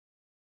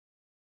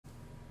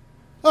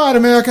All right,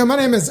 America, my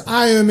name is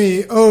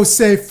Ayumi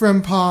Osei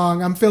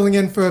Frimpong. I'm filling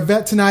in for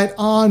Yvette tonight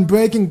on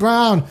Breaking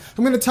Brown.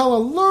 I'm going to tell a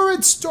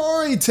lurid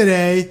story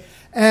today,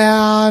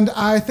 and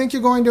I think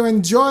you're going to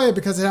enjoy it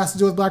because it has to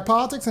do with black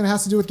politics and it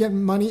has to do with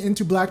getting money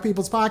into black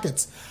people's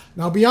pockets.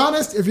 Now, be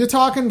honest, if you're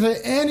talking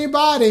to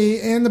anybody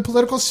in the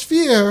political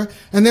sphere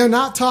and they're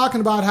not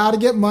talking about how to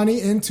get money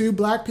into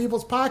black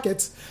people's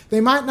pockets, they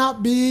might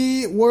not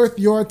be worth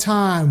your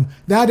time.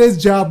 That is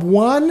job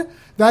one.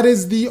 That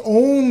is the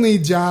only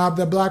job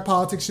that black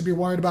politics should be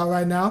worried about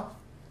right now.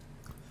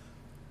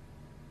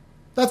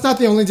 That's not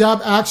the only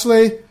job.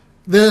 Actually,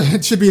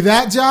 it should be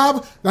that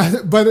job,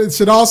 but it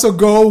should also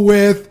go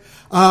with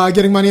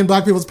getting money in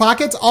black people's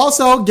pockets,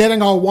 also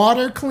getting our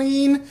water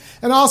clean,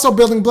 and also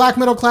building black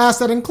middle class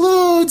that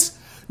includes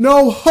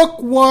no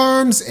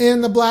hookworms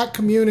in the black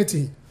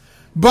community.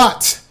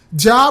 But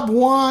job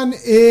one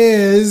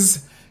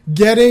is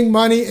getting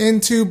money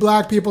into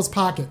black people's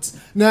pockets.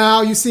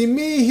 Now, you see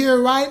me here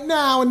right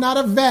now and not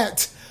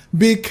Yvette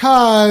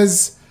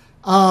because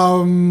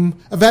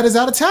Yvette is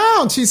out of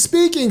town. She's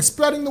speaking,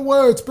 spreading the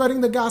word, spreading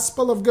the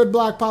gospel of good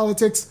black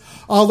politics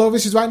all over.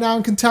 She's right now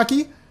in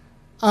Kentucky,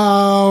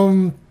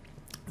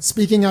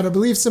 speaking at, I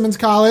believe, Simmons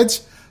College,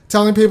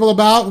 telling people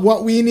about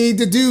what we need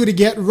to do to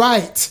get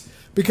right.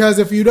 Because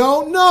if you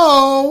don't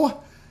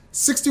know,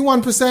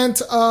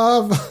 61%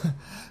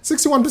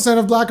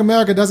 of black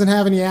America doesn't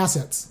have any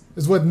assets.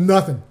 It's worth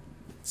nothing.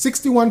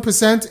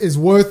 61% is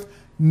worth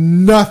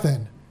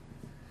nothing.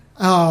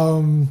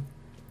 And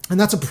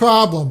that's a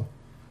problem.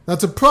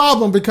 That's a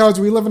problem because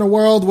we live in a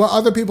world where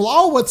other people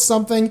are worth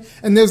something,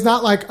 and there's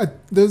not like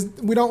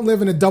we don't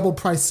live in a double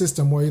price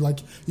system where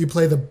you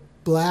play the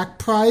black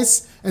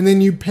price and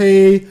then you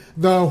pay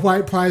the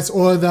white price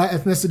or the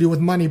ethnicity with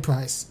money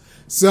price.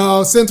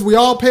 So since we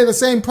all pay the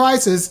same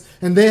prices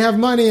and they have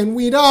money and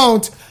we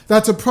don't,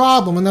 that's a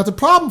problem. And that's a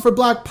problem for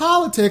black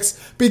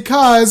politics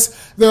because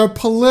there are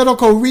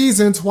political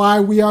reasons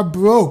why we are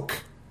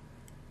broke.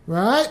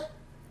 Right?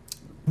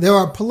 There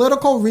are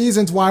political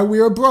reasons why we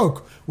are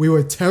broke. We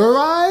were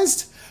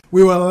terrorized,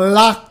 we were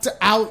locked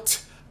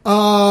out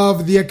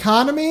of the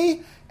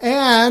economy,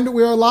 and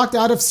we are locked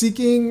out of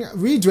seeking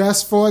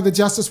redress for the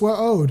justice we're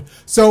owed.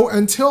 So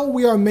until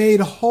we are made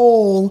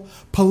whole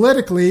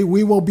politically,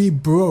 we will be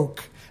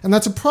broke. And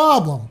that's a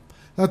problem.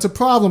 That's a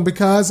problem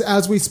because,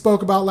 as we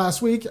spoke about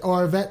last week,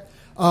 or Yvette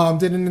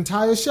did an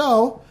entire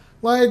show,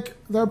 there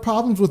are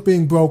problems with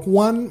being broke.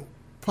 One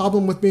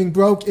problem with being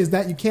broke is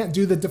that you can't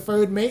do the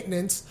deferred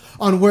maintenance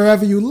on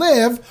wherever you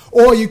live,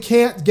 or you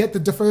can't get the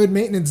deferred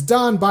maintenance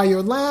done by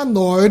your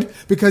landlord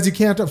because you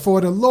can't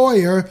afford a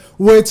lawyer,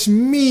 which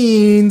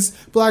means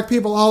black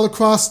people all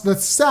across the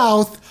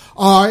South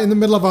are in the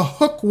middle of a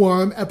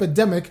hookworm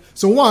epidemic.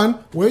 So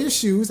one, wear your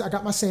shoes. I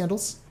got my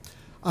sandals.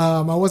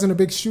 I wasn't a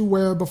big shoe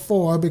wearer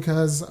before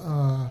because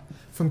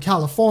from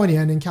California,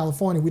 and in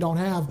California we don't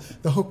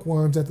have the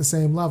hookworms at the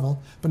same level.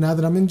 But now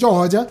that I'm in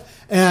Georgia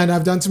and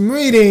I've done some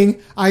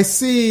reading, I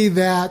see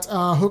that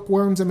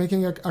hookworms are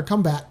making a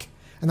comeback,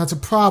 and that's a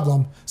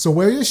problem. So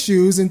wear your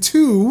shoes. And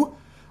two,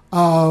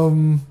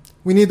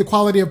 we need the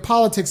quality of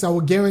politics that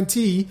will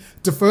guarantee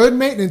deferred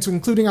maintenance,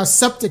 including our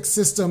septic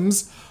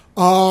systems,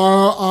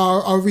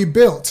 are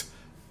rebuilt.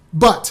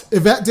 But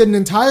Yvette did an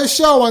entire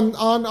show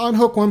on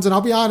hookworms, and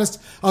I'll be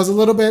honest, I was a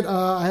little bit,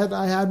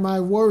 I had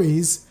my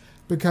worries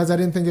because I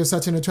didn't think it was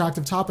such an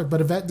attractive topic.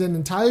 But Yvette did an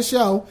entire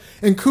show,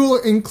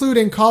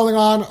 including calling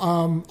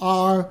on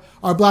our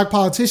black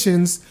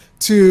politicians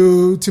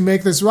to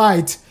make this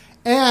right.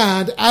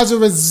 And as a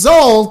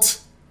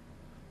result,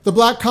 the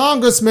black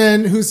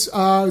congressman whose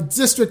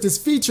district is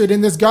featured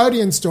in this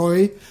Guardian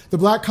story, the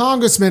black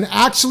congressman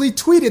actually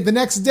tweeted the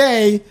next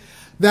day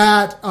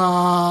that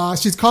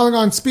she's calling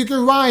on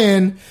Speaker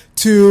Ryan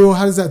to,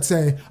 how does that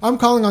say? I'm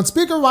calling on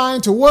Speaker Ryan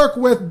to work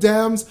with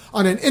Dems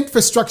on an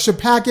infrastructure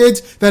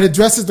package that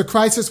addresses the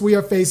crisis we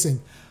are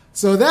facing.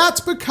 So that's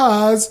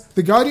because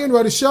the Guardian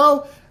wrote a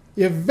show.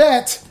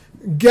 Yvette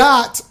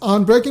got,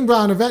 on Breaking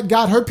Brown, Yvette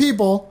got her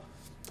people,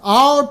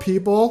 our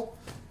people,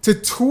 to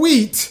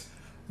tweet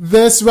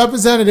this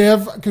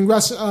representative,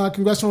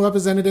 congressional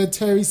representative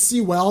Terry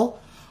Sewell,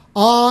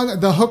 on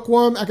the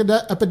hookworm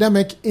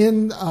epidemic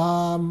in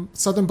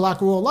southern black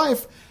rural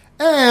life.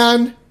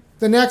 And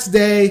the next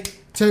day,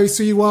 Terry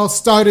Sewell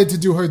started to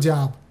do her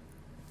job.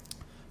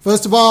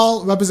 First of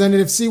all,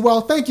 Representative Sewell,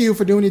 thank you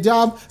for doing your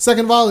job.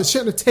 Second of all, it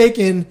shouldn't have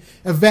taken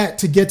Yvette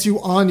to get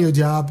you on your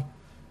job.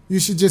 You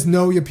should just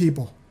know your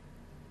people.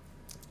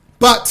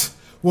 But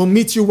we'll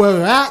meet you where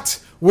we're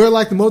at. We're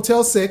like the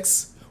Motel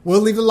 6. We'll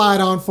leave the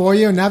light on for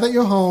you. And now that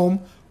you're home,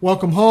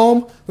 welcome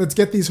home. Let's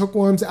get these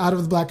hookworms out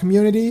of the black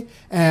community,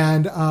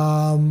 and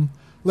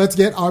let's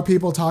get our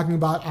people talking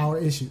about our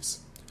issues.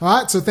 All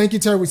right, so thank you,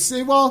 Terry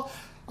Sewell.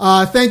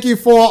 Thank you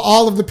for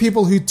all of the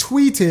people who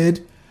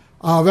tweeted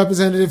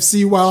Representative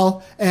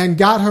Sewell and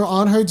got her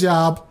on her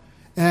job.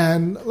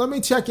 And let me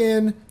check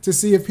in to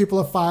see if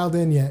people have filed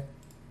in yet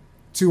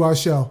to our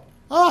show.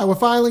 All right, we're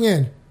filing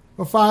in.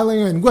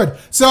 Good.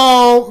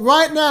 So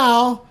right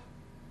now,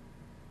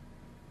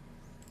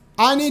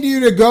 I need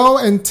you to go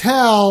and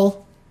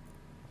tell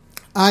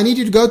I need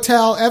you to go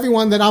tell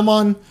everyone that I'm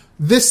on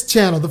this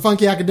channel, the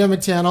Funky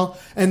Academic channel,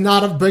 and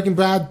not a Breaking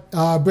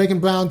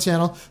Brown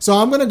channel. So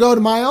I'm going to go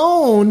to my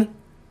own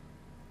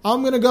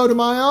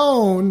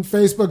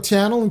Facebook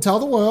channel and tell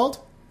the world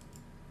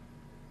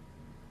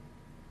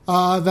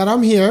that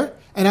I'm here.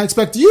 And I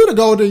expect you to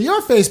go to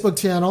your Facebook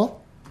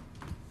channel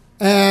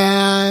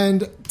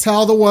and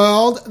tell the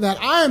world that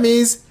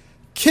Army's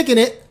kicking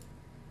it.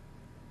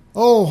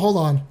 Oh, hold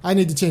on. I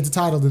need to change the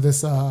title to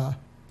this. I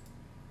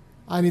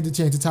need to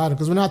change the title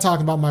because we're not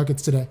talking about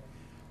markets today.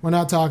 We're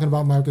not talking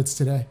about markets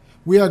today.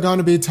 We are going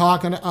to be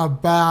talking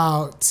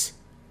about...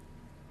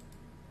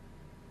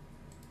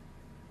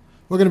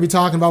 We're going to be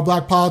talking about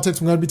black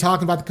politics. We're going to be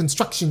talking about the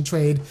construction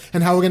trade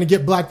and how we're going to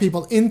get black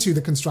people into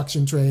the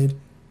construction trade.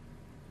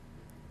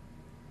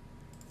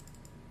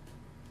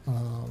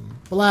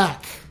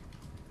 Black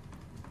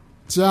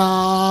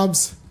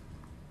jobs,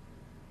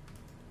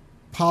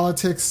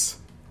 politics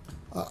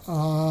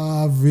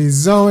of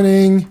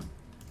rezoning,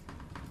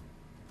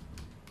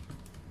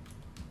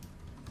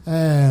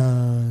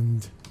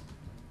 and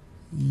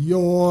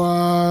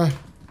your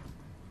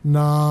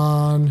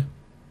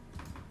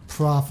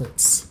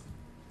non-profits.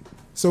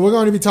 So we're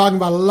going to be talking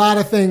about a lot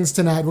of things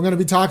tonight. We're going to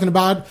be talking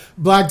about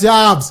black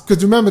jobs.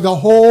 Because remember, the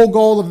whole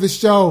goal of this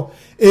show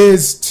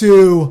is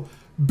to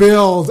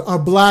build a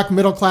black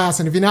middle class.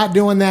 And if you're not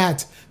doing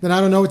that, then I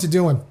don't know what you're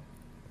doing.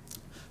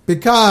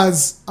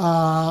 Because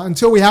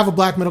until we have a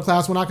black middle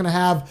class, we're not going to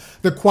have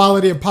the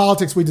quality of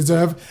politics we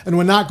deserve. And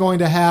we're not going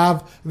to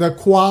have the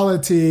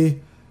quality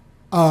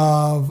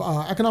of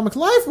economic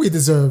life we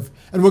deserve.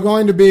 And we're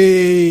going to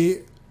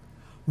be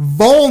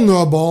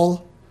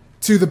vulnerable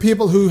to the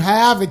people who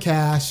have the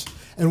cash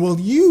and will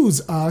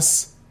use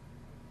us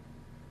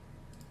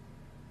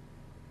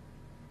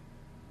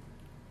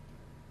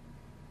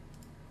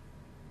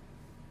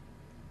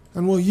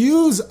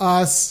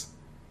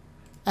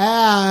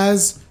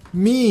as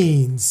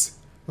means,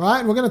 right?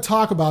 And we're going to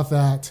talk about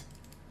that.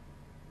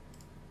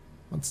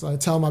 Once I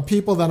tell my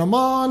people that I'm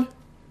on.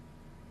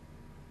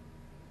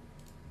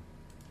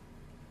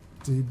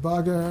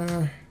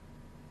 Debugger.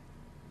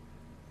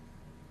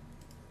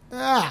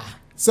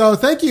 So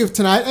thank you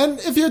tonight. And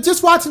if you're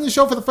just watching the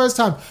show for the first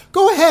time,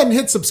 go ahead and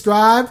hit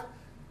subscribe.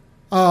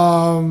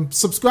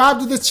 Subscribe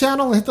to this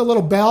channel and hit the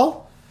little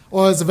bell.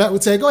 Or as Yvette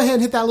would say, go ahead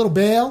and hit that little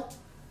bell.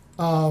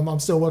 I'm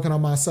still working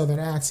on my southern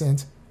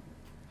accent.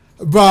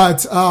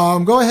 But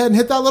go ahead and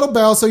hit that little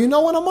bell so you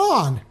know when I'm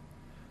on.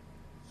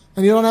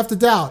 And you don't have to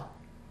doubt.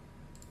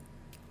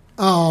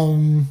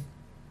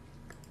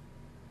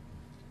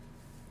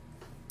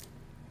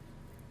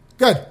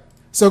 Good.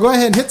 So go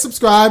ahead and hit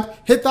subscribe,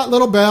 hit that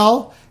little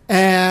bell,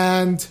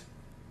 and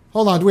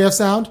hold on, do we have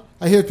sound?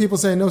 I hear people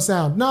saying no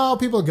sound. No,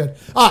 people are good.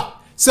 All right.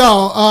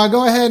 So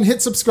go ahead and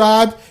hit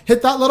subscribe,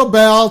 hit that little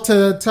bell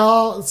to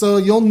tell, so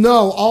you'll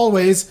know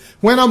always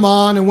when I'm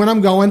on and when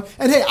I'm going.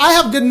 And hey, I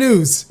have good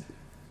news.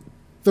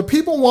 The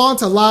people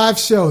want a live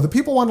show. The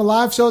people want a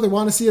live show. They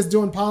want to see us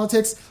doing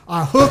politics.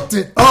 I hooked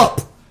it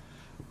up.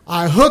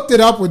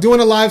 We're doing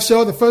a live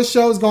show. The first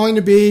show is going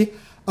to be,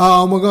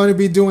 we're going to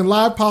be doing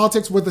live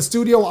politics with the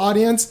studio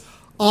audience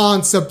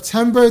on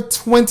September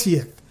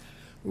 20th.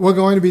 We're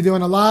going to be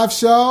doing a live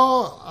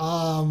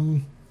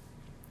show.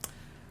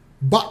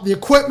 Bought the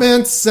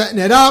equipment, setting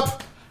it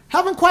up.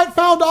 Haven't quite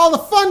found all the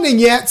funding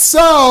yet,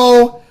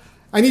 so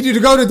I need you to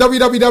go to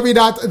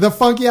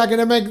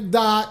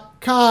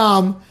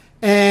www.thefunkyacademic.com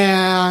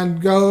and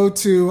go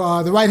to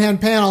the right-hand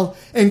panel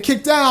and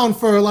kick down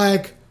for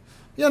a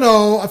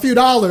few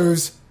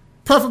dollars,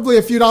 preferably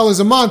a few dollars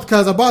a month,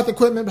 because I bought the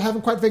equipment but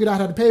haven't quite figured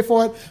out how to pay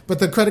for it. But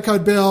the credit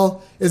card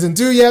bill isn't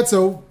due yet,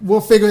 so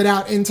we'll figure it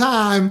out in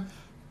time,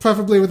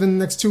 preferably within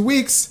the next 2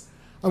 weeks.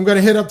 I'm going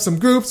to hit up some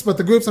groups, but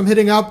the groups I'm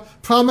hitting up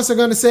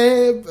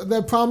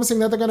they're promising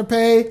that they're going to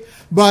pay,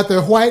 but they're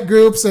white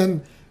groups,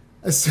 and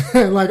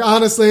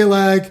honestly,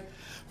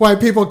 white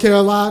groups care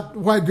a lot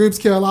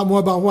more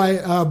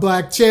about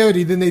black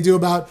charity than they do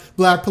about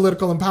black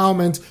political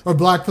empowerment or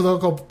black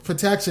political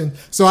protection.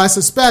 So I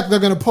suspect they're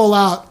going to pull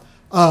out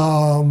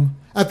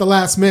at the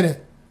last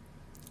minute.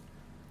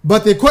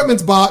 But the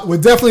equipment's bought. We're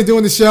definitely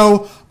doing the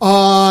show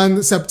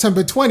on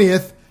September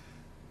 20th,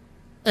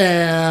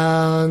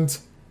 and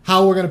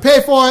how we're going to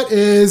pay for it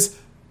is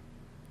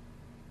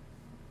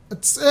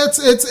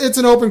it's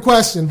an open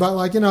question,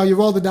 but you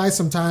roll the dice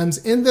sometimes.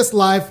 In this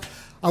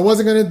life, I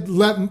wasn't going to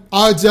let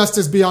our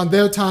justice be on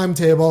their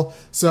timetable,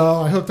 so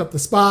I hooked up the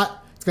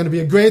spot. It's going to be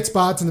a great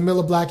spot. It's in the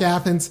middle of Black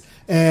Athens,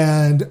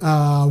 and it's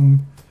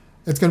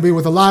going to be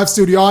with a live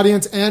studio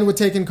audience, and we're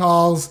taking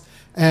calls,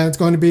 and it's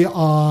going to be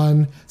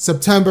on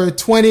September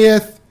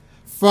 20th,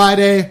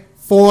 Friday,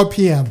 4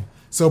 p.m.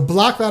 So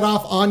block that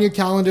off on your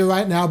calendar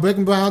right now.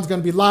 Breaking Brown's going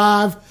to be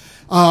live.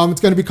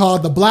 It's going to be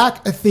called The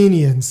Black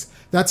Athenians.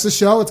 That's the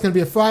show. It's going to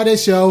be a Friday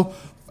show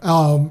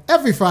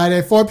every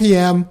Friday, 4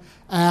 p.m.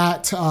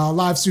 at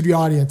live studio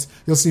audience.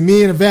 You'll see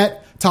me and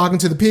Yvette talking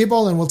to the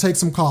people, and we'll take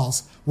some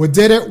calls. We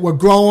did it. We're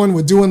growing.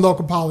 We're doing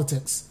local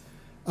politics.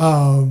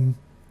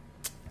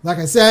 Like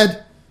I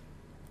said,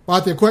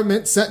 bought the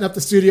equipment, setting up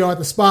the studio at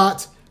the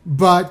spot.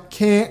 but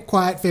can't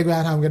quite figure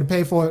out how I'm going to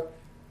pay for it.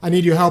 I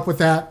need your help with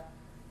that.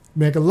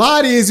 Make it a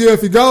lot easier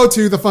if you go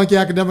to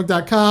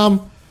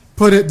thefunkyacademic.com,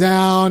 put it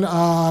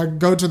down,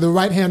 go to the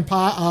right-hand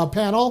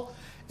panel,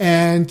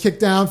 and kick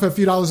down for a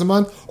few dollars a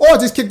month, or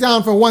just kick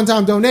down for a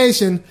one-time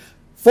donation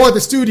for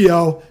the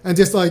studio and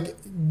just like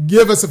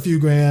give us a few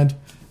grand.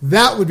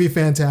 That would be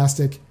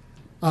fantastic.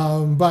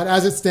 But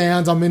as it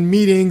stands, I'm in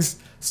meetings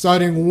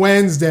starting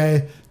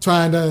Wednesday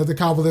trying to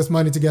cobble this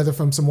money together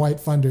from some white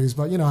funders,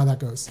 but you know how that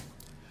goes.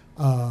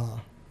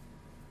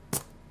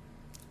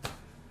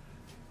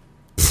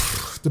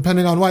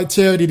 Depending on white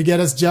charity to get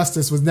us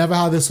justice was never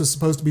how this was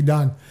supposed to be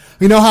done.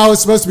 You know how it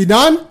was supposed to be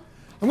done?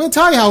 I'm going to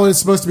tell you how it was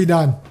supposed to be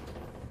done.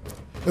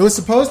 It was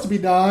supposed to be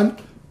done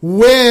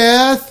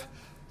with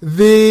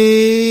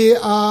the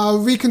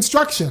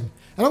Reconstruction.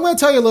 And I'm going to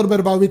tell you a little bit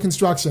about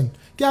Reconstruction.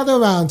 Gather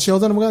around,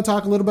 children. I'm going to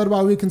talk a little bit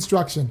about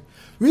Reconstruction.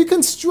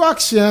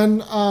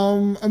 Reconstruction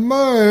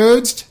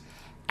emerged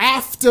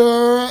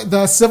after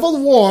the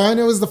Civil War, and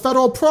it was the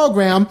federal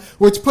program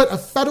which put a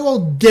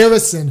federal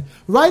garrison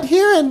right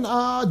here and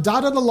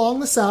dotted along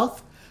the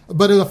South.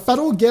 But a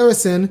federal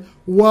garrison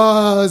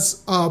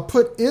was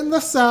put in the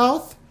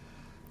South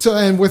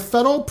and with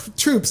federal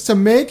troops to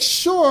make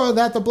sure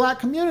that the black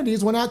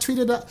communities were not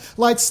treated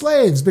like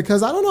slaves.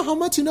 Because I don't know how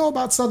much you know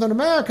about Southern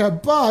America,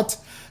 but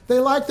they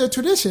like their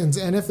traditions.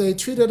 And if they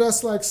treated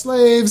us like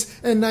slaves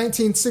in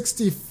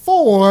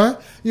 1964,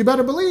 you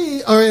better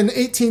believe, or in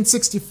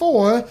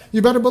 1864,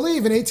 you better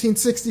believe in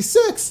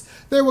 1866,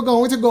 they were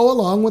going to go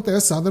along with their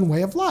Southern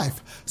way of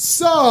life.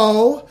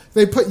 So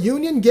they put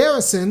Union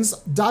garrisons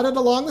dotted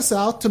along the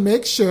South to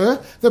make sure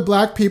that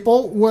black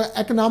people were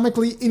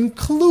economically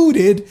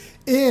included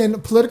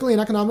politically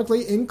and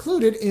economically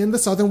included in the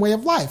Southern way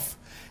of life.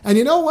 And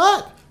you know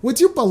what? Would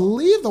you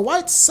believe the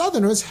white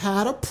Southerners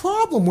had a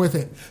problem with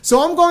it?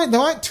 So there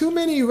aren't too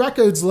many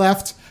records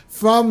left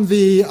from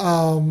the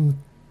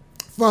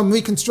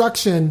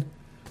Reconstruction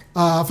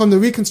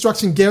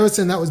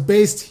garrison that was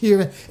based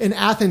here in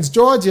Athens,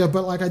 Georgia.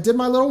 But like I did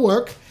my little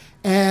work,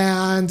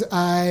 and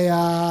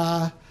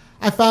I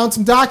found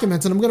some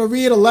documents, and I'm going to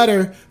read a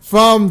letter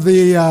from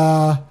the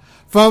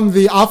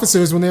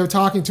officers when they were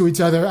talking to each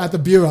other at the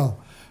bureau,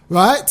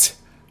 right?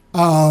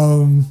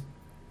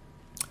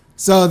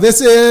 So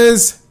this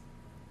is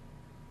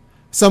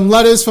some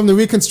letters from the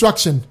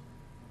Reconstruction.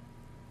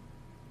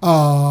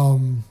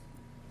 From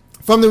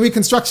the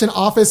Reconstruction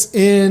office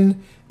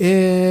in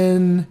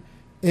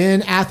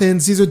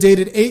Athens. These are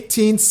dated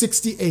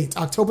 1868,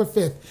 October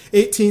 5th,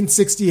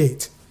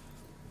 1868.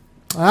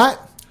 All right.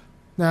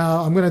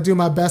 Now, I'm going to do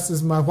my best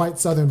as my white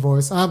Southern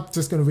voice. I'm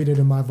just going to read it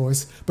in my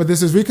voice. But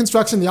this is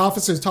Reconstruction, the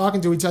officers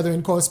talking to each other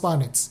in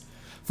correspondence.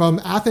 From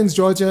Athens,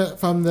 Georgia,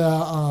 from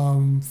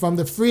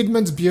the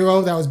Freedmen's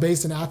Bureau that was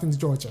based in Athens,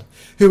 Georgia.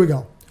 Here we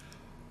go.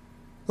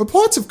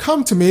 Reports have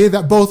come to me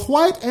that both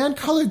white and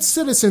colored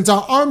citizens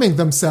are arming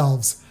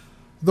themselves.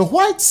 The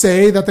whites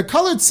say that the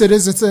colored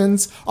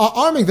citizens are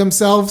arming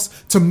themselves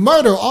to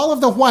murder all of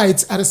the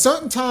whites at a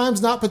certain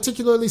times not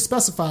particularly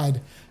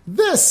specified.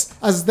 This,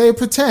 as they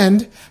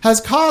pretend,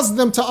 has caused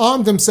them to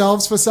arm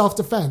themselves for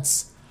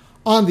self-defense.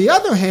 On the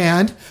other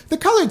hand, the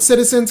colored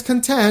citizens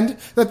contend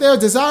that they are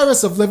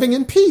desirous of living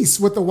in peace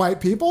with the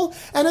white people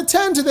and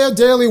attend to their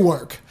daily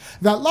work.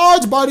 That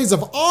large bodies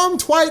of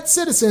armed white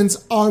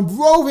citizens are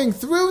roving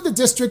through the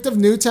district of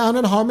Newtown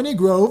and Harmony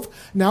Grove,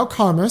 now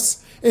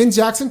Commerce, in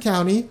Jackson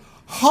County,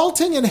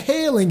 halting and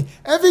hailing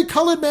every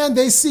colored man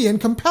they see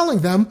and compelling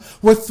them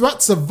with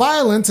threats of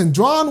violence and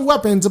drawn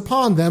weapons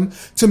upon them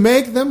to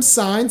make them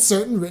sign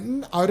certain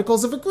written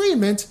articles of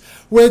agreement,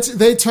 which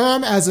they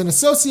term as an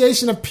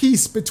association of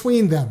peace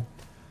between them.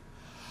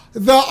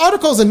 The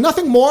articles are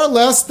nothing more or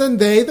less than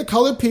they, the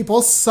colored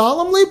people,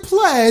 solemnly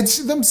pledge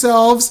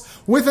themselves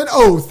with an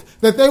oath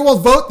that they will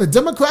vote the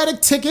Democratic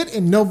ticket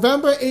in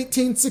November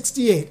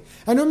 1868.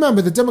 And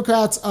remember, the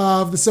Democrats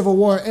of the Civil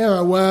War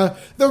era were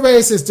the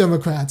racist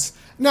Democrats.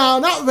 Now,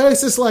 not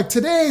racist like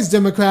today's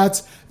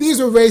Democrats. These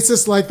are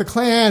racist like the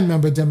Klan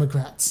member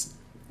Democrats.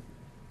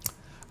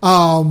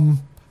 At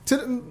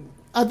the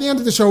end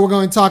of the show, we're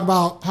going to talk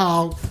about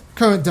how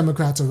current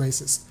Democrats are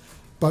racist.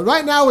 But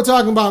right now, we're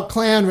talking about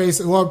Klan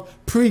racist, or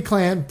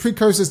pre-Klan,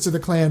 precursors to the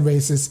Klan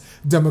racist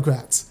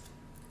Democrats.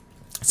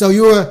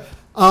 So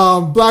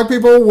black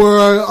people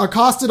were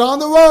accosted on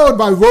the road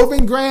by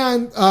roving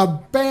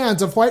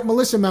bands of white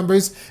militia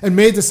members and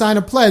made to sign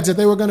a pledge that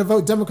they were going to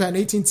vote Democrat in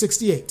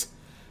 1868.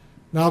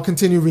 Now I'll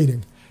continue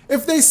reading.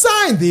 If they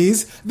sign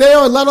these, they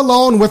are let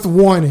alone with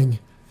warning.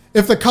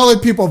 If the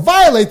colored people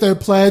violate their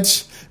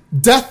pledge,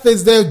 death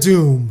is their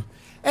doom.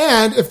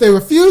 And if they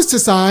refuse to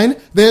sign,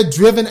 they're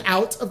driven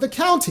out of the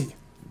county.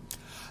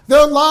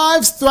 Their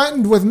lives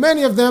threatened, with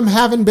many of them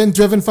having been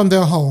driven from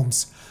their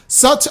homes.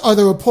 Such are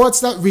the reports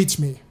that reach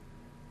me.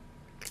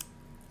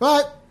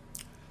 Right?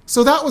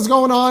 So that was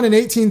going on in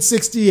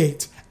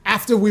 1868,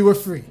 after we were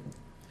free.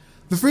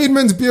 The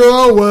Freedmen's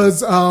Bureau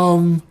was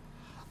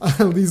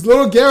these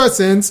little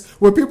garrisons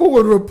where people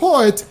would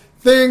report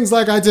things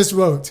like I just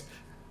wrote.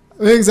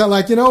 Things that,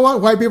 like, you know what?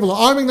 White people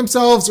are arming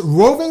themselves,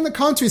 roving the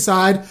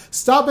countryside,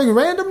 stopping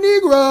random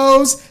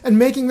Negroes, and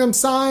making them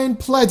sign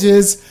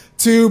pledges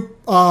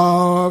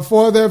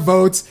for their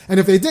votes. And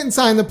if they didn't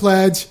sign the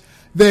pledge,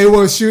 they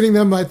were shooting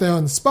them right there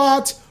on the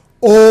spot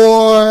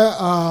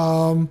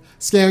or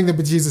scaring the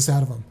bejesus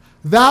out of them.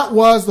 That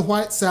was the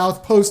White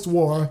South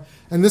post-war,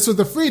 and this was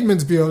the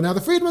Freedmen's Bureau. Now,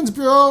 the Freedmen's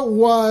Bureau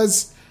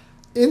was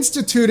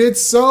instituted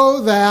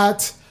so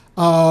that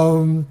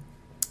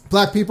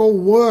black people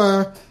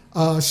were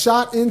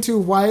shot into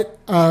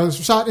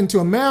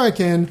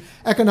American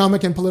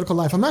economic and political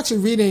life. I'm actually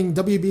reading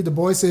W.B. Du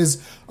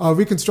Bois's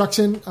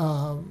Reconstruction,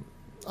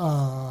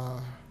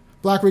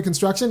 Black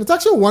Reconstruction. It's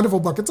actually a wonderful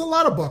book. It's a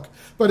lot of book,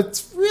 but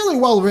it's really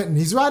well written.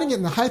 He's writing it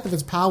in the height of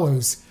his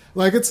powers.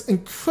 Like, it's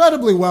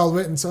incredibly well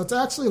written. So it's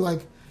actually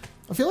like,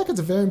 I feel like it's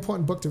a very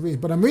important book to read.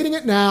 But I'm reading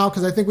it now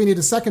because I think we need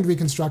a second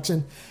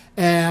Reconstruction.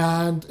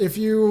 And if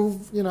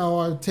you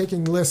are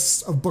taking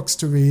lists of books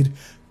to read,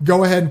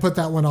 go ahead and put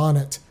that one on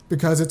it,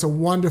 because it's a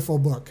wonderful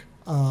book.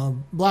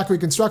 Black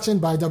Reconstruction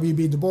by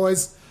W.B. Du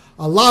Bois.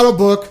 A lot of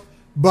book,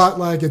 but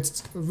like,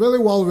 it's really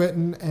well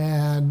written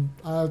and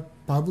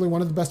probably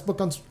one of the best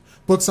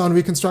books on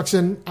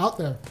Reconstruction out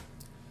there.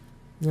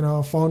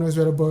 Foner's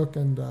read a book,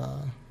 and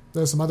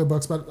there's some other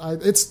books, but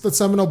it's the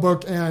seminal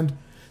book, and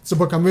it's a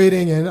book I'm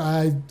reading, and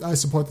I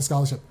support the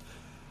scholarship.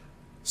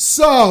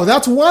 So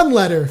that's one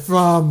letter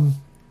from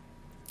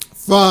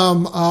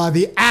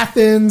the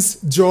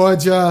Athens,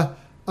 Georgia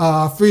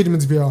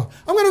Freedmen's Bureau.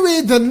 I'm going to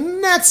read the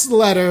next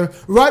letter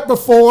right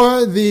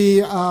before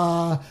the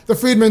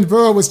Freedmen's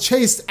Bureau was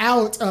chased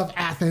out of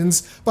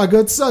Athens by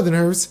good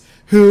Southerners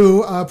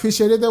who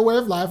appreciated their way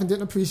of life and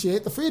didn't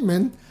appreciate the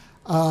freedmen.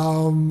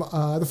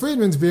 The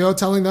Freedmen's Bureau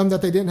telling them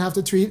that they didn't have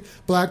to treat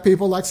black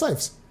people like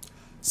slaves.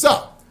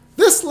 So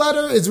this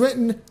letter is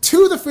written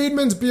to the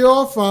Freedmen's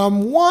Bureau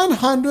from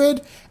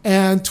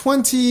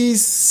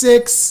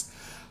 126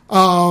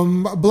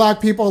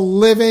 black people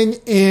living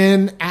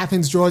in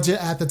Athens,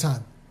 Georgia at the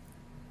time.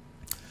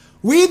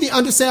 We, the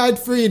undersigned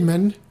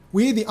freedmen,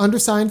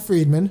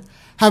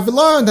 have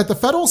learned that the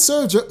federal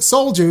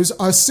soldiers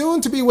are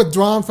soon to be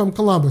withdrawn from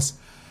Columbus.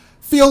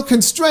 Feel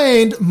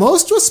constrained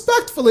most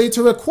respectfully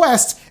to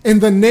request in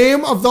the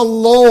name of the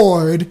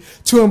Lord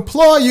to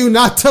implore you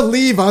not to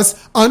leave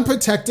us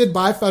unprotected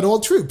by federal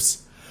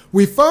troops.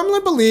 We firmly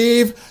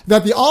believe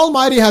that the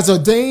Almighty has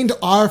ordained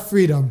our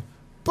freedom.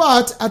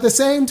 But at the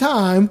same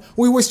time,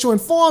 we wish to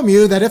inform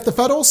you that if the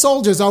federal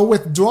soldiers are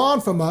withdrawn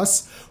from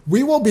us,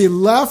 we will be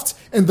left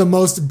in the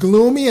most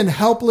gloomy and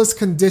helpless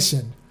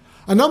condition.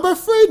 A number of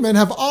freedmen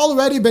have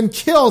already been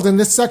killed in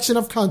this section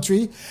of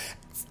country,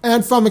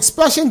 and from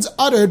expressions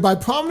uttered by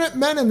prominent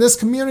men in this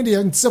community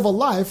and civil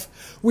life,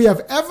 we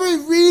have every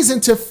reason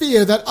to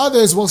fear that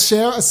others will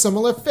share a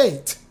similar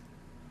fate.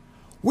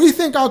 We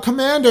think our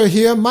commander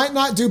here might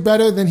not do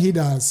better than he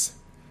does.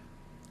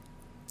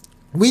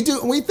 We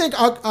think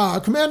our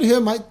commander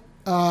here might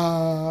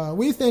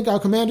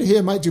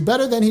do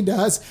better than he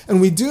does, and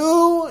we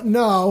do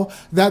know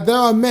that there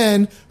are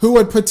men who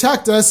would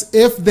protect us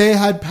if they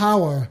had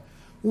power.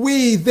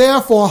 We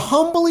therefore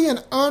humbly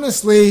and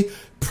earnestly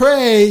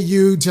pray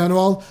you,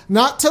 General,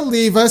 not to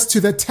leave us to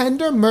the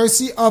tender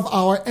mercy of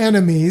our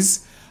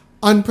enemies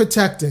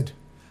unprotected.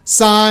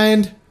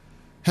 Signed,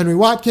 Henry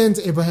Watkins,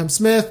 Abraham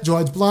Smith,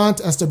 George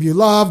Blount, S.W.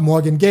 Love,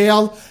 Morgan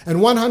Gale,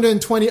 and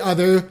 120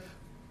 other,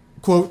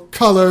 quote,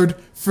 colored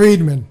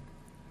freedmen.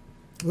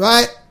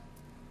 Right?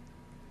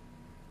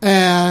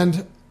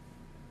 And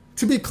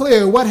to be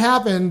clear, what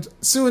happened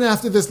soon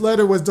after this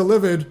letter was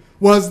delivered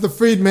was the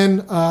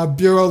Freedmen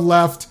Bureau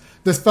left,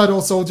 the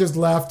federal soldiers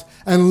left,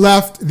 and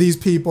left these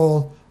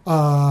people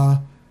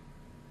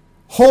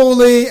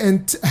wholly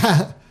and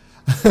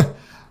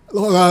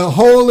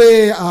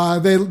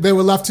they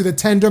were left to the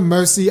tender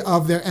mercy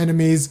of their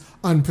enemies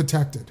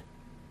unprotected.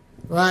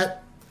 Right?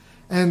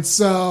 And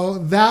so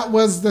that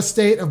was the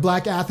state of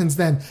Black Athens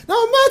then.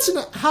 Now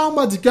imagine how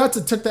much guts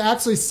it took to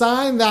actually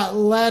sign that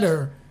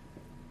letter,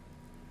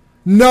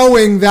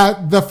 knowing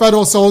that the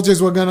federal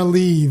soldiers were going to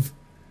leave,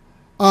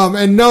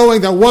 and knowing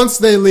that once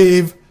they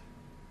leave,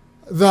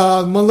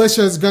 the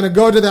militia is going to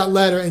go to that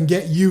letter and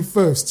get you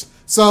first.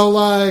 So,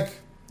 let's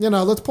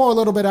pour a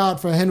little bit out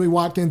for Henry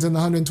Watkins and the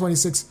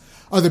 126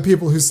 other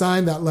people who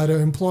signed that letter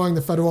imploring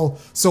the federal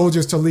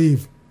soldiers to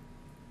leave,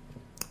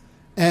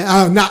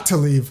 and not to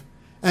leave.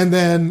 And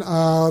then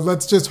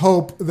let's just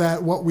hope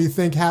that what we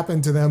think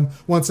happened to them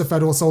once the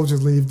federal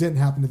soldiers leave didn't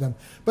happen to them.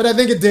 But I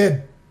think it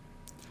did.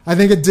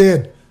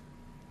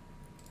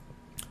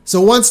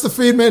 So once the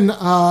freedmen,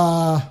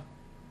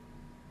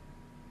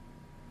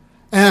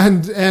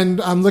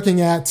 and I'm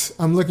looking at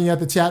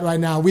the chat right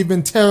now. We've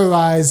been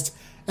terrorized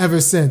ever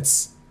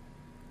since.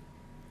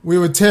 We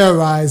were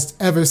terrorized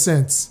ever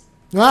since.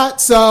 All right.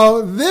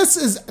 So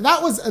that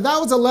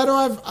was a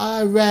letter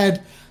I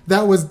read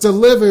that was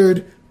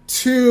delivered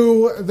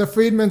to the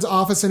Freedmen's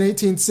office in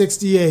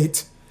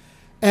 1868.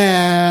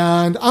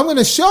 And I'm going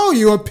to show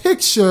you a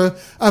picture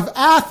of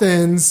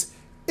Athens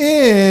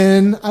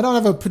I don't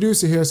have a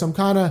producer here, so I'm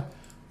kind of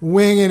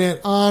winging it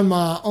on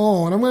my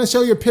own. I'm going to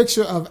show you a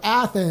picture of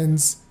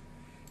Athens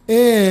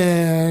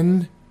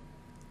in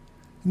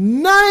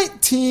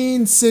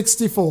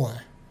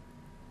 1964.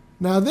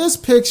 Now, this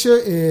picture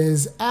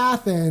is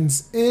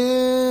Athens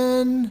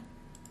in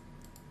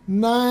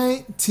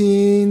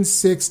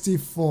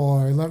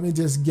 1964. Let me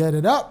just get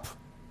it up.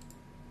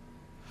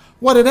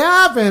 What had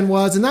happened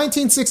was in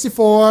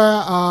 1964,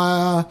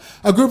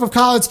 a group of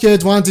college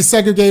kids wanted to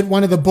segregate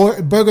one of the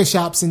burger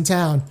shops in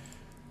town.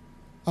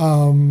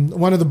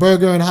 One of the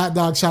burger and hot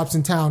dog shops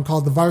in town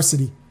called the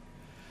Varsity,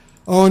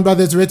 owned by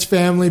this rich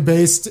family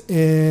based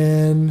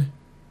in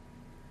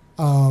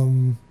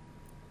Atlanta,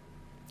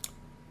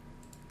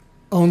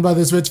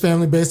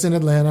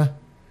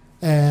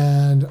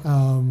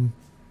 and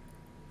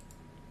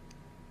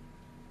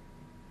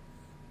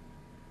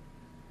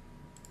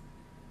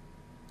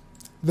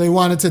they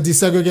wanted to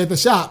desegregate the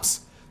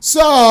shops.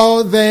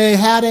 So they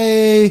had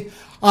a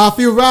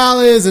few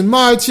rallies and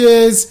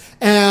marches,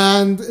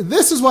 and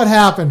this is what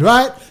happened,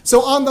 right?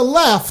 So on the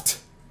left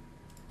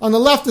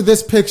of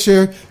this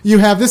picture, you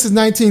have, this is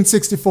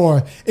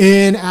 1964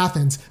 in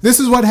Athens. This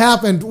is what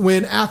happened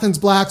when Athens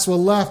blacks were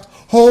left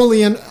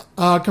wholly and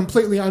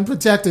completely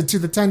unprotected to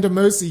the tender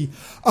mercy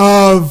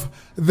of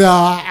the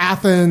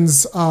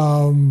Athens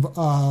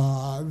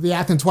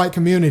white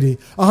community.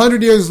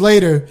 100 years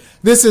later,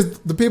 this is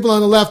the people on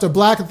the left are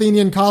black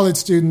Athenian college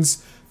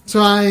students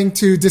trying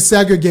to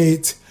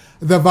desegregate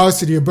the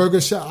Varsity, a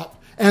burger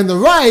shop. And the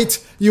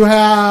right, you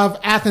have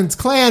Athens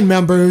Klan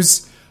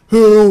members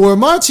who were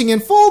marching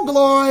in full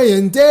glory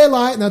in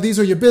daylight. Now, these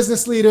are your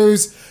business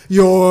leaders,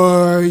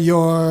 your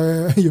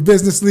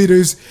business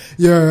leaders,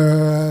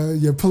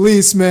 your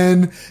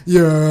policemen,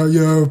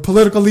 your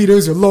political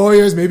leaders, your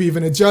lawyers, maybe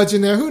even a judge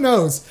in there. Who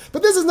knows?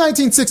 But this is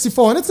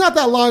 1964, and it's not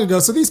that long ago.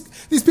 So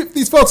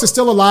these folks are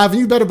still alive, and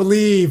you better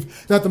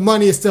believe that the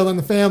money is still in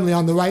the family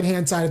on the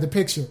right-hand side of the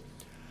picture.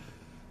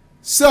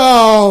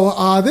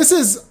 So this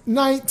is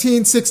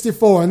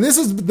 1964, and this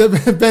has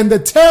been the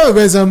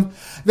terrorism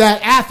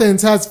that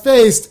Athens has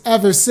faced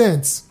ever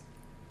since.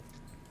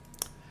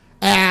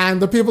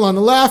 And the people on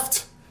the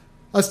left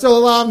are still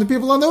alive, and the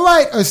people on the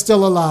right are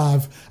still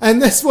alive.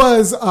 And this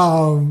was,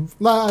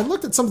 I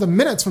looked at some of the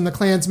minutes from the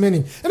Klan's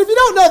meeting. And if you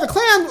don't know, the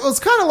Klan was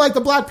kind of like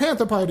the Black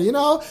Panther Party, you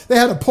know? They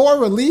had a poor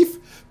relief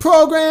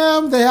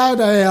program. They had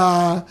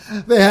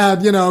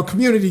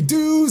community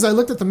dues. I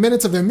looked at the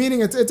minutes of their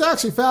meeting. It's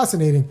actually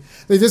fascinating.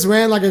 They just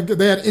ran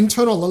they had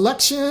internal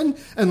election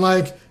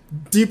and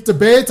deep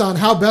debate on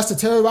how best to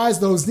terrorize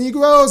those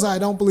Negroes. I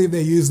don't believe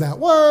they use that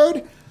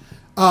word.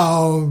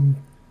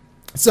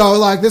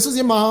 So this was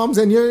your moms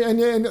and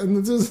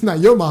this is not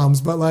your moms,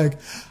 but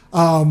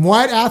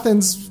white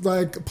Athens,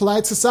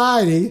 polite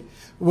society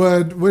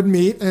would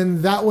meet,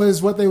 and that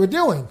was what they were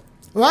doing,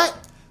 right?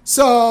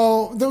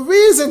 So the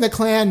reason the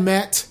Klan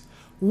met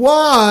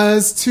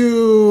was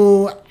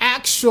to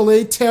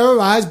actually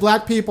terrorize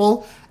black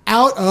people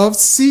out of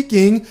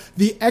seeking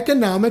the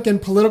economic and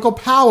political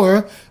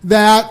power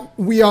that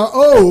we are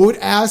owed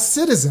as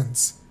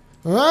citizens.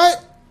 All right?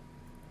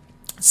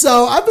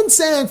 So I've been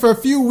saying for a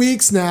few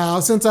weeks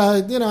now, since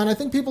and I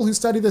think people who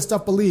study this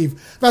stuff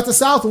believe that the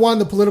South won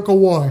the political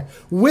war.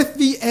 With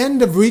the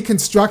end of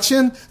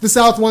Reconstruction, the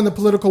South won the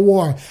political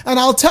war. And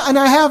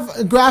I have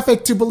a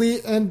graphic to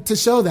believe and to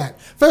show that.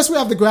 First, we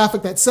have the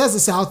graphic that says the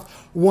South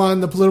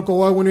won the political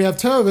war when we have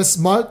terrorists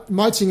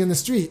marching in the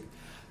street.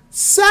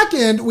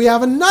 Second, we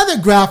have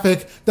another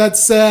graphic that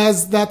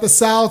says that the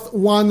South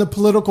won the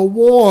political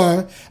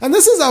war. And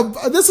this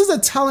is a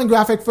telling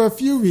graphic for a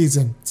few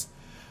reasons.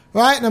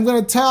 Right, and I'm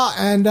going to tell,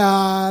 and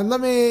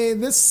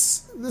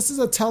this is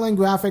a telling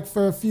graphic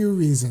for a few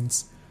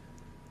reasons.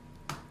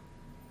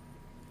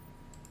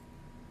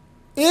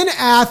 In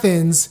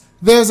Athens,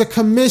 there's a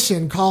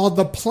commission called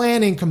the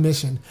Planning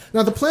Commission.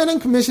 Now, the Planning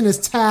Commission is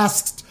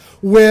tasked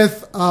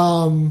with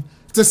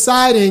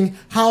deciding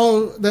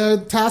how they're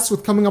tasked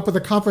with coming up with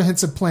a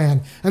comprehensive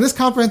plan. And this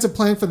comprehensive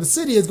plan for the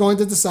city is going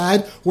to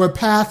decide where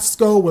paths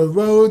go, where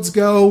roads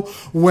go,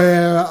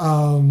 where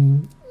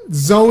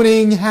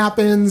zoning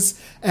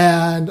happens,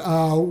 and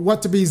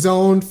what to be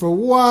zoned for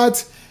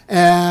what,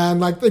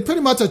 and they pretty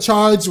much are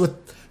charged with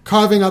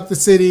carving up the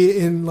city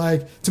in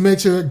to make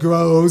sure it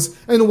grows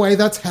in a way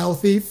that's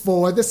healthy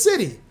for the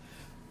city,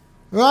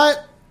 right?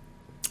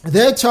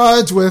 They're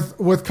charged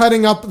with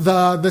cutting up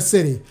the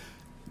city.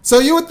 So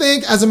you would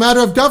think, as a matter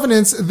of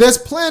governance, this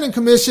planning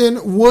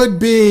commission would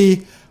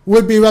be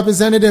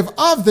representative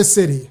of the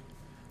city,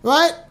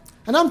 right?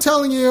 And I'm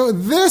telling you,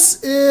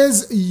 this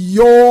is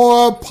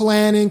your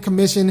planning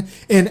commission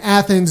in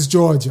Athens,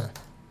 Georgia.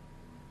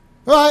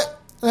 All right?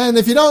 And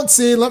if you don't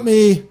see, let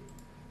me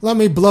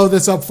blow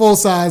this up full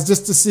size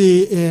just to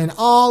see in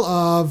all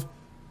of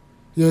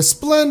your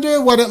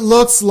splendor what it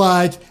looks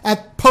like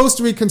at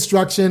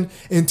post-Reconstruction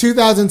in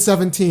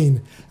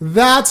 2017.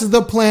 That's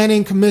the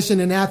planning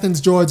commission in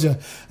Athens, Georgia.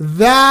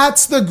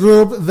 That's the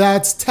group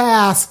that's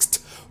tasked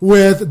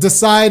with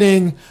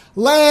deciding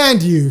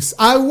land use.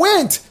 I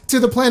went to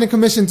the Planning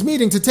Commission's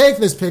meeting to take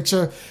this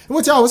picture, in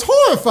which I was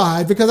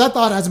horrified because I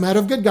thought, as a matter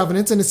of good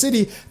governance in a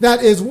city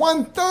that is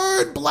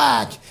 1/3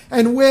 black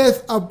and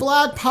with a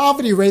black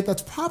poverty rate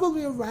that's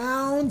probably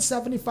around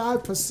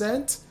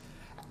 75%,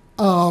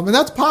 and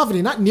that's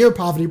poverty, not near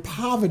poverty,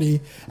 poverty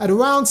at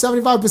around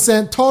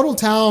 75%. Total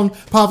town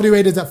poverty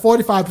rate is at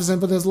 45%,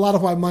 but there's a lot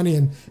of white money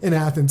in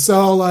Athens.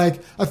 So like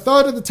a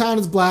third of the town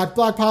is black.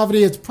 Black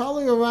poverty is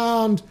probably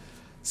around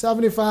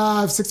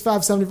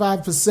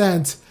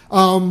 75%.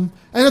 And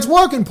it's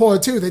working poor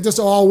too. They just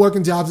are all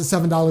working jobs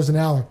at $7 an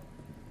hour.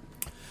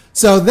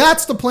 So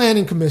that's the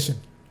Planning Commission,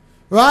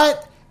 right?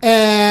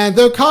 And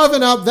they're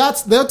carving up,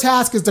 their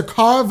task is to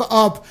carve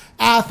up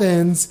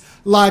Athens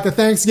like a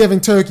Thanksgiving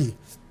turkey.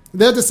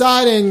 They're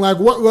deciding like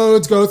what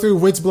roads go through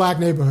which black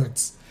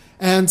neighborhoods.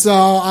 And so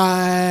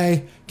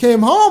I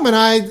came home and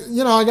I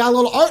got a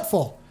little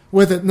artful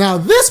with it. Now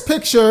this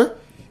picture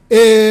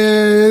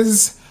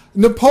is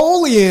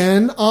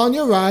Napoleon on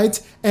your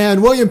right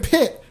and William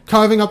Pitt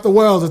carving up the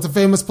world. It's a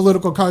famous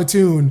political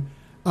cartoon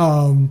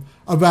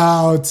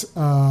about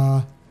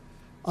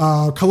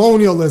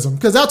colonialism,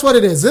 because that's what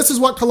it is. This is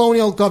what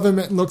colonial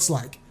government looks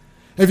like.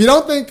 If you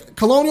don't think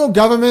colonial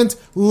government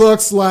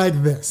looks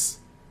like this,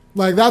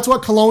 like that's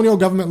what colonial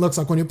government looks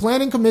like. When your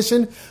planning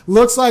commission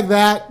looks like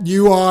that,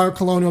 you are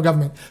colonial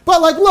government.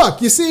 But like,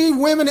 look, you see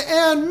women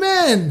and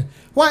men,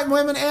 white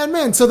women and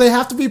men. So they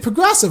have to be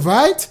progressive,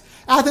 right?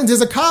 Athens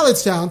is a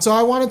college town. So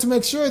I wanted to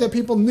make sure that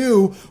people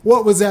knew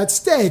what was at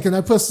stake. And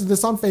I posted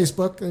this on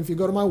Facebook. And if you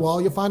go to my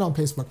wall, you'll find it on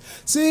Facebook.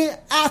 See,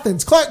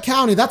 Athens, Clark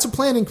County, that's a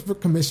planning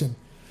commission.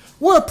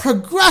 We're a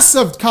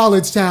progressive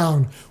college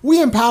town.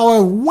 We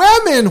empower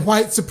women,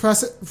 white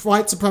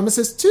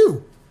supremacists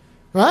too,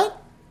 right?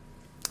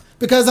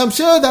 Because I'm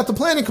sure that the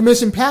Planning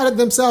Commission patted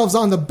themselves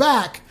on the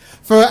back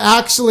for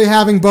actually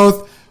having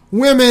both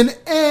women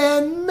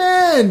and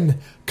men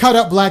cut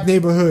up black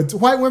neighborhoods.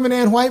 White women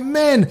and white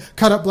men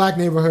cut up black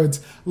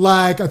neighborhoods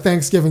like a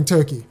Thanksgiving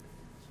turkey.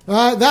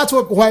 Right? That's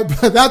what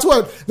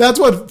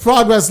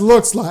progress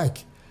looks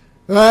like.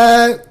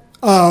 Right?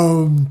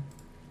 And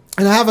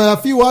I have a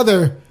few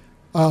other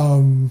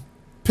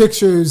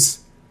pictures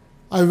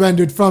I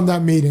rendered from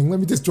that meeting. Let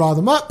me just draw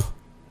them up.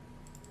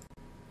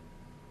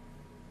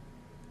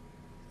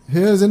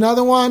 Here's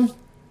another one.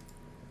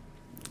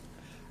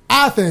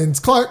 Athens,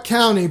 Clark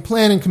County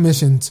Planning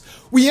Commissions.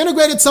 We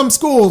integrated some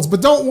schools,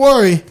 but don't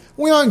worry,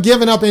 we aren't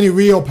giving up any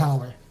real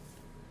power.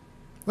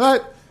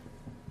 Right?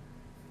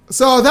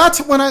 So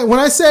that's when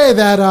I say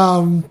that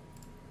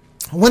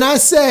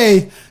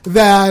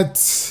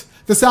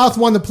the South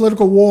won the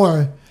political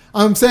war,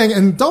 I'm saying,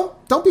 and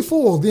don't be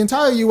fooled, the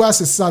entire U.S.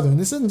 is Southern.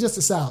 This isn't just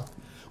the South.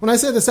 When I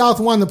say the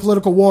South won the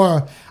political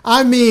war,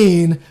 I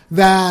mean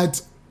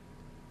that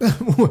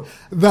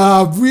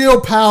the real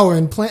power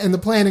in the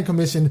planning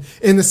commission,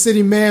 in the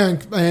city mayor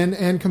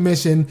and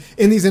commission,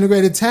 in these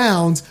integrated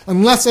towns,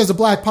 unless there's a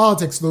black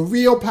politics, the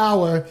real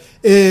power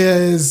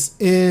is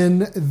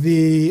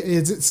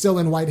still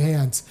in white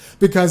hands.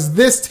 Because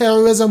this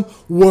terrorism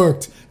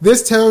worked.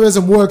 This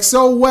terrorism worked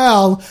so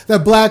well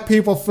that black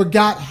people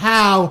forgot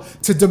how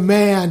to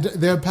demand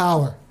their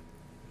power.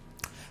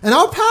 And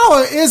our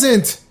power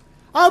isn't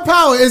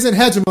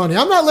hegemony.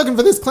 I'm not looking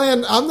for this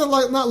Klan. I'm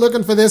not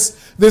looking for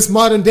this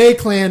modern day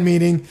Klan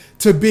meeting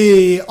to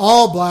be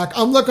all black.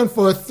 I'm looking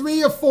for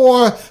 3 or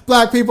 4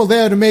 black people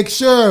there to make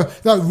sure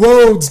that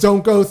roads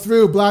don't go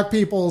through black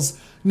people's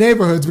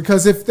neighborhoods.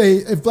 Because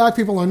if black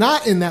people are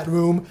not in that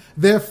room,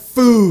 they're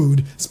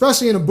food,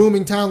 especially in a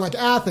booming town like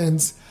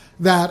Athens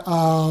that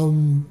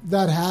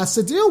has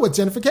to deal with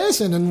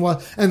gentrification,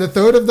 and the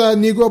third of the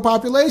Negro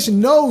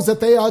population knows that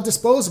they are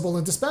disposable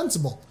and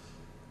dispensable.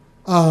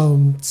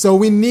 So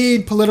we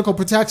need political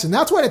protection.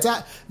 That's what it's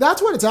at.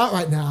 That's what it's at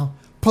right now.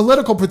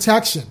 Political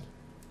protection.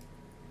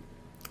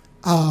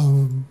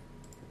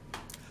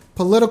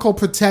 Political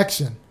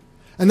protection.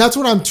 And that's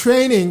what I'm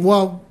training.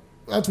 Well,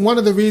 that's one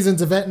of the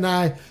reasons Yvette and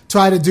I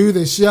try to do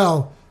this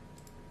show,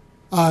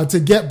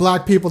 to get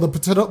black people the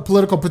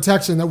political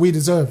protection that we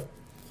deserve.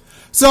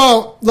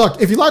 So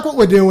look, if you like what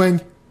we're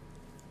doing,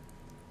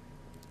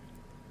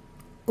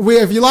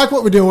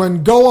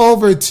 go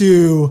over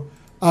to,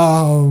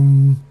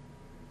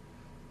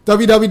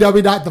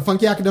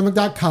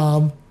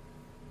 www.thefunkyacademic.com.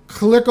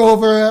 Click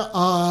over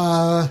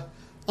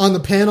on the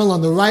panel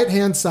on the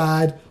right-hand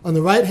side. On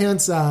the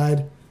right-hand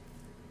side,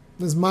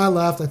 this is my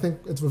left. I think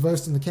it's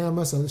reversed in the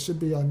camera, so it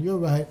should be on your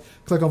right.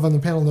 Click over on the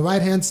panel on the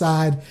right-hand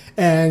side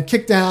and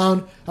kick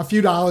down a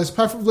few dollars,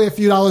 preferably a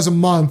few dollars a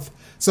month,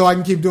 so I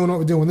can keep doing what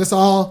we're doing. This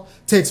all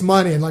takes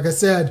money. And like I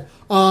said,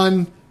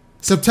 on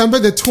September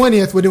the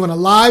 20th, we're doing a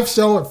live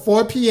show at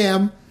 4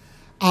 p.m.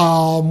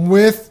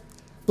 With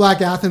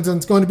Black Athens, and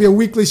it's going to be a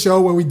weekly show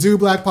where we do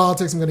black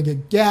politics. I'm going to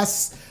get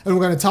guests, and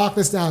we're going to talk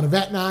this down.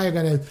 Yvette and I are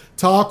going to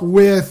talk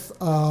with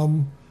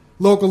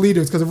local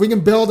leaders, because if we can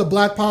build a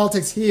black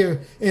politics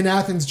here in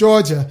Athens,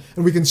 Georgia,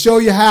 and we can show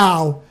you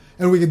how,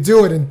 and we can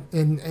do it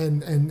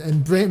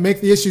and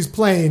make the issues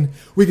plain,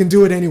 we can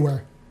do it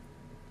anywhere.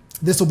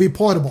 This will be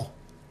portable.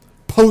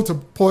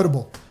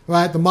 portable,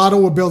 right? The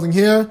model we're building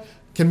here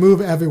can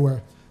move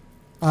everywhere.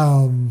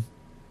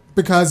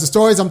 Because the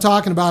stories I'm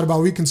talking about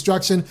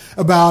Reconstruction,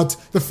 about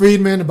the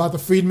freedmen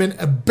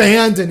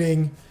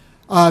abandoning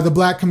the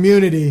black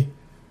community,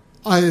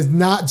 is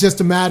not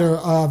just a matter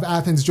of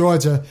Athens,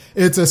 Georgia.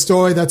 It's a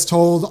story that's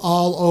told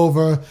all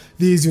over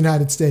these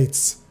United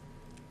States.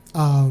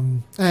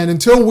 And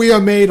until we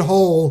are made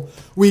whole,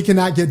 we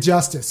cannot get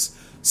justice.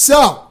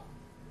 So,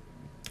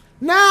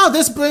 now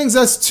this brings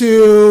us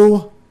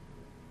to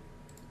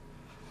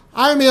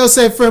Iremio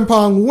say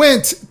Frimpong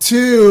went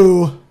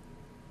to...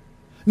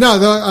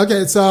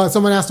 okay, so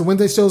someone asked, the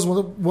Wednesday shows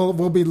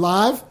will be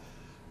live.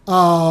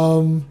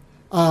 The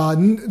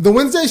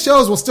Wednesday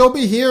shows will still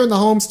be here in the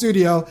home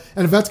studio,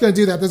 and Yvette's going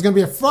to do that. There's going to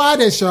be a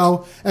Friday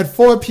show at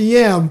 4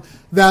 p.m.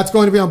 that's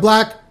going to be on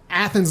Black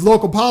Athens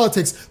local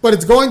politics, but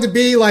it's going to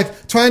be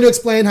like trying to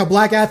explain how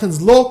Black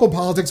Athens local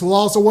politics will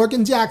also work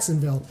in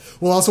Jacksonville,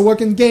 will also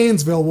work in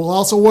Gainesville, will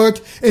also work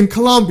in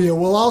Columbia,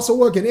 will also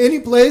work in any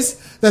place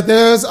that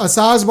there's a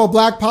sizable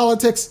black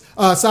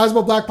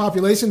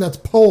population that's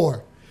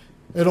poor.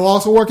 It'll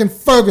also work in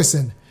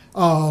Ferguson.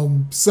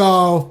 That's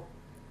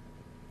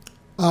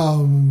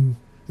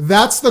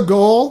the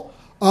goal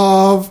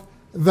of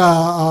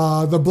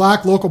the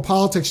Black Local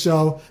Politics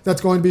show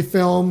that's going to be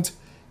filmed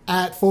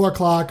at 4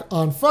 o'clock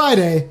on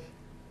Friday.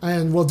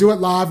 And we'll do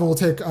it live, and we'll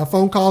take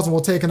phone calls, and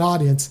we'll take an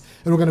audience.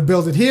 And we're going to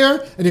build it here,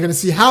 and you're going to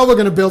see how we're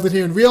going to build it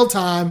here in real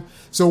time.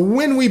 So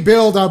when we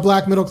build our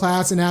black middle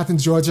class in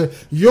Athens, Georgia,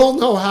 you'll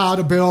know how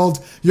to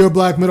build your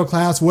black middle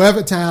class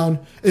wherever town,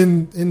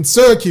 in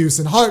Syracuse,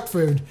 in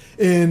Hartford,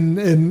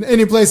 in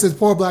any place that's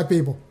poor black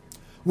people.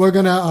 We're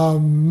going to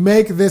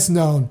make this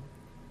known.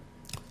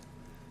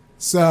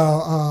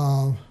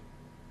 So,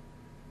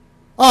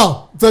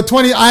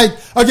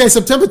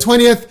 September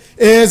 20th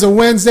is a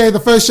Wednesday. The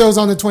first show's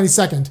on the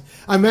 22nd.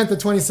 I meant the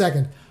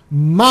 22nd.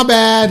 My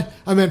bad.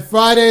 I meant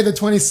Friday the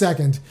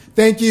 22nd.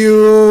 Thank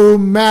you,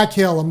 Mac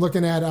Hill. I'm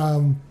looking at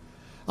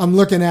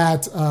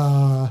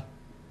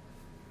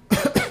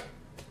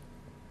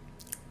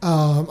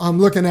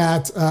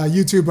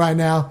YouTube right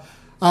now.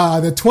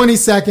 The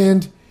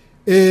 22nd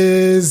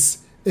is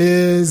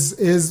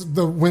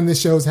when this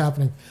show is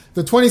happening.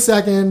 The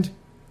 22nd,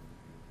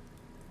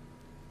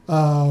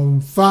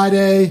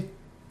 Friday,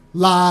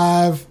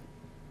 live.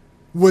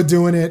 We're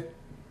doing it.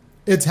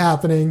 It's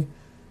happening.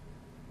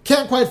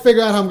 Can't quite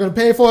figure out how I'm going to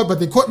pay for it, but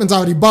the equipment's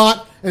already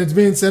bought and it's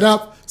being set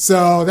up.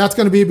 So that's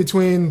going to be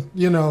between,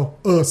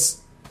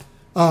 us.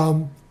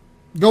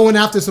 Going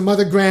after some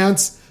other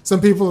grants.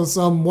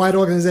 Some white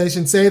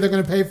organizations say they're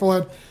going to pay for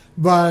it.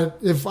 But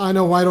if I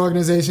know white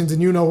organizations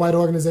and white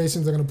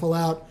organizations are going to pull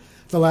out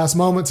at the last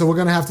moment. So we're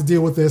going to have to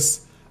deal with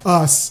this,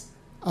 us.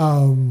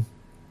 We're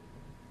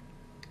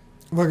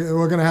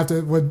going to have to,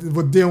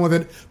 we're dealing with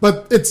it.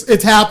 But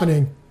it's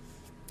happening.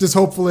 Just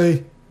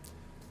hopefully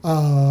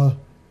I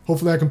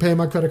can pay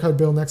my credit card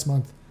bill next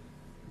month.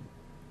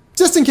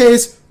 Just in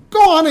case,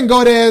 go on and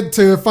go there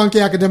to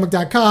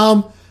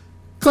funkyacademic.com,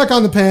 click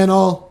on the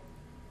panel,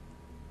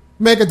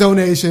 make a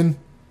donation.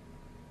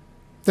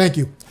 Thank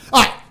you.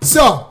 All right,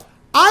 so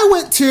I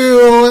went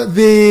to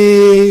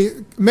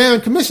the mayor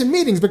and commission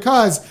meetings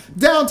because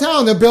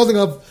downtown they're building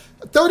a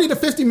 $30 to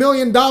 $50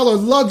 million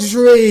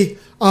luxury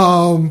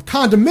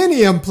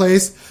condominium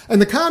place,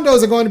 and the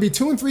condos are going to be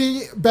 2 and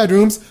 3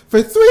 bedrooms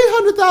for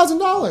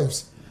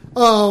 $300,000.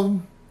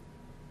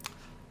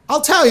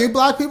 I'll tell you,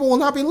 black people will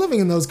not be living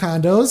in those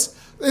condos.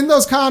 In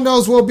those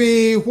condos will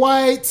be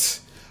white.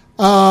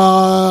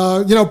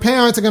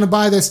 Parents are going to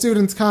buy their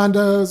students'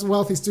 condos.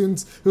 Wealthy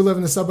students who live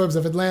in the suburbs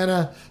of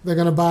Atlanta, they're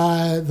going to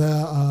buy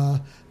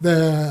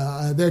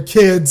their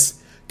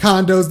kids'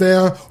 condos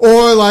there.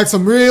 Or like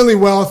some really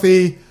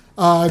wealthy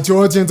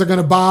Georgians are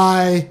going to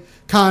buy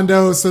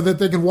condos so that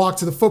they can walk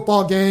to the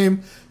football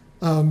game,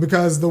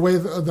 because the way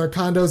the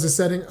condos are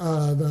setting,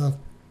 the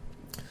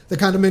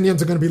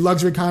condominiums are going to be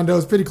luxury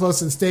condos pretty close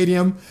to the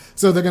stadium.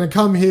 So they're going to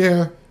come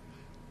here,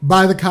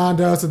 buy the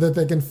condo so that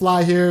they can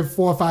fly here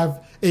 4, 5,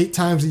 8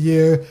 times a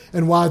year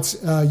and watch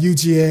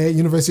UGA,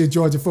 University of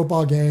Georgia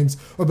football games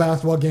or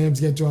basketball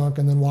games, get drunk,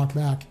 and then walk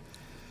back.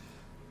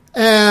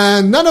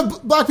 And none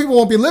of black people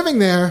won't be living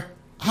there.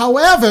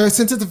 However,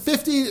 since it's a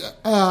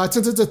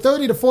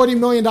 $30 to $40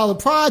 million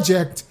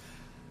project,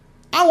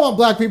 I want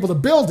black people to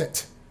build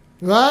it,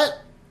 right?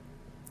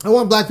 I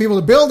want black people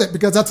to build it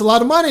because that's a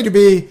lot of money to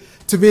be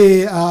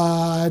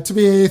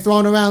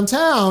thrown around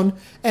town,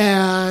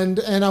 and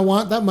I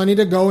want that money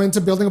to go into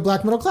building a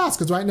black middle class,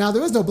 because right now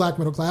there is no black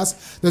middle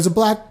class. There's a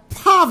black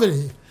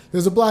poverty.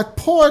 There's a black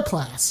poor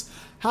class.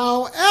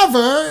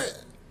 However,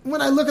 when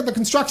I look at the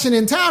construction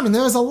in town, and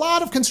there's a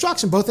lot of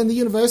construction, both in the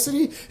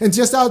university and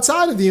just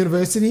outside of the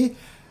university,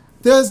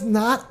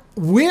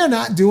 we're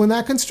not doing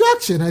that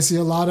construction. I see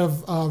a lot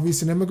of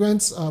recent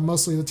immigrants,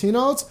 mostly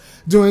Latinos,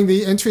 doing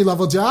the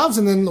entry-level jobs,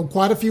 and then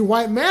quite a few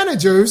white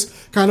managers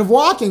kind of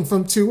walking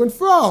from to and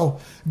fro,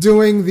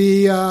 doing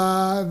the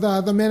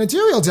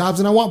managerial jobs.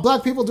 And I want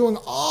black people doing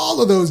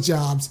all of those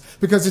jobs,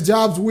 because the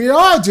jobs we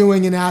are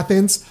doing in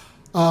Athens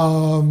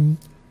are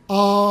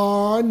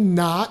are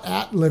not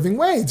at living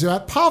wage. They're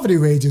at poverty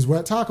wages. We're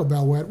at Taco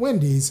Bell. We're at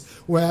Wendy's.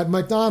 We're at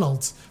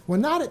McDonald's. We're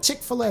not at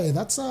Chick-fil-A.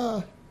 That's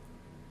a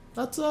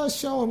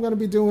show I'm going to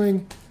be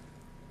doing.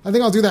 I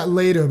think I'll do that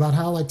later about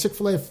how like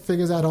Chick-fil-A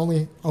figures out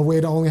only a way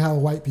to only hire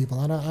white people.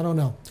 I don't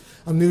know.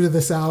 I'm new to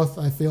the South.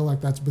 I feel like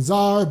that's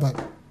bizarre, but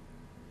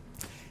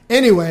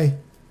anyway,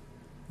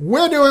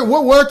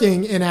 we're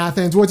working in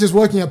Athens. We're just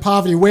working at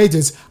poverty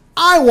wages.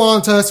 I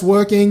want us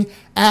working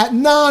at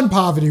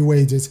non-poverty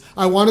wages.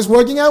 I want us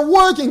working at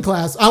working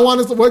class. I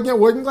want us working at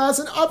working class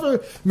and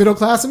upper middle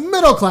class and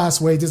middle class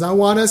wages. I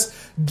want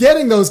us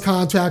getting those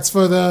contracts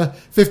for the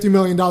 $50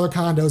 million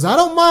condos. I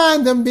don't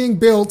mind them being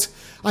built.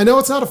 I know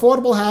it's not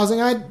affordable housing.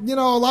 A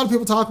lot of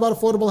people talk about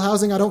affordable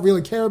housing. I don't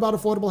really care about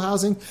affordable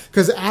housing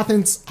because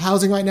Athens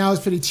housing right now is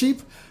pretty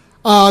cheap.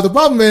 The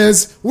problem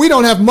is we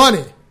don't have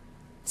money.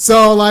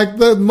 So,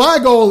 my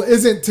goal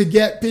isn't to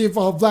get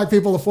black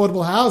people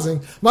affordable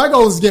housing. My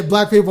goal is to get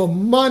black people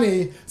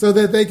money so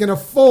that they can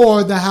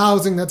afford the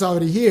housing that's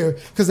already here,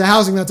 because the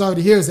housing that's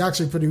already here is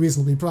actually pretty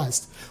reasonably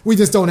priced. We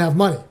just don't have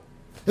money.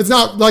 It's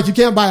not like you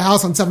can't buy a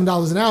house on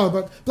 $7 an hour,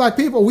 but black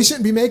people, we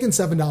shouldn't be making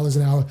 $7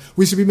 an hour.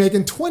 We should be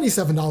making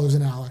 $27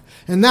 an hour.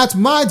 And that's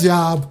my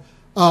job,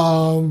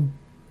 and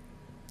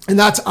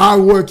that's our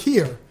work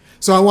here.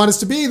 So I want us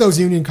to be those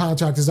union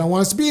contractors. I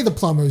want us to be the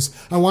plumbers.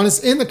 I want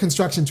us in the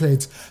construction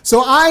trades.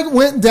 So I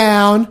went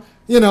down,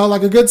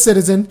 like a good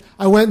citizen,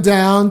 I went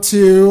down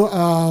to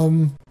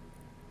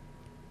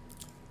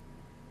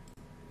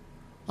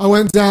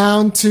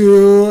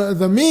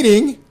the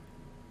meeting.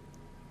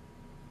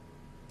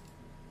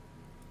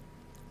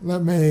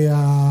 Let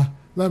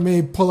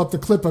me pull up the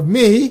clip of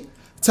me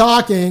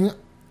talking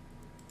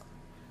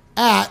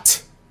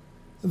at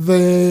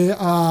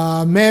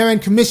the mayor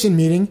and commission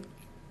meeting.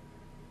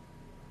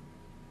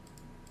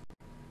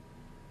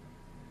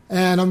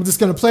 And I'm just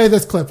going to play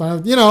this clip. When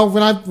I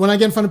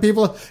get in front of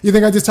people, you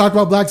think I just talk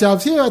about black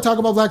jobs here? I talk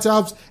about black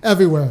jobs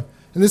everywhere.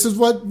 And this is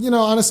what,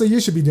 honestly, you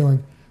should be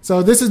doing.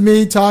 So this is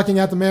me talking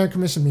at the mayor and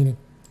commission meeting.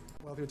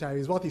 Wealthy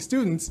retirees, wealthy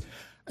students,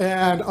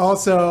 and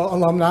also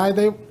alumni,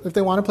 if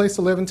they want a place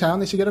to live in town,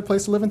 they should get a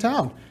place to live in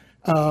town.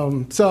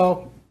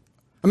 So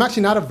I'm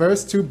actually not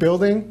averse to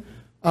building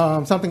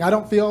something I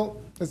don't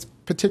feel is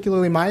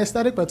particularly my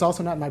aesthetic, but it's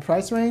also not in my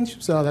price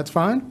range, so that's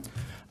fine.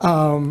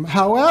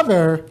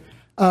 However,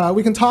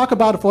 we can talk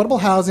about affordable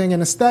housing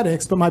and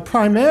aesthetics, but my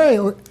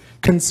primary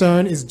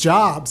concern is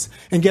jobs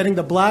and getting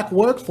the black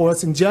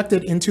workforce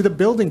injected into the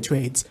building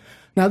trades.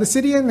 Now, the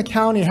city and the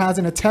county has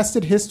an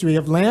attested history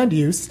of land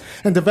use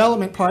and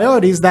development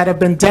priorities that have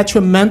been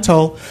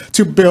detrimental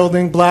to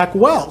building black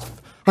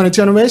wealth on a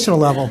generational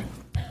level.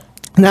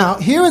 Now,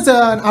 here is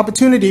an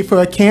opportunity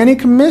for a county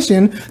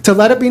commission to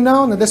let it be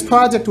known that this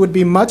project would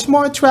be much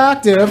more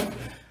attractive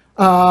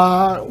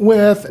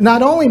with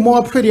not only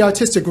more pretty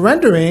artistic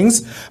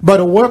renderings, but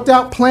a worked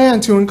out plan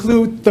to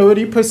include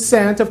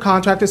 30% of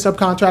contractors,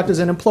 subcontractors,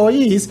 and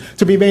employees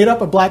to be made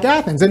up of Black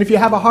Athens. And if you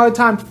have a hard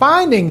time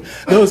finding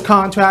those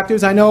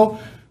contractors, I know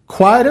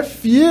quite a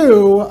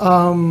few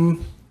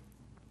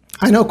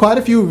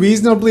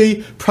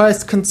reasonably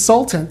priced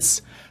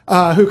consultants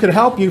who could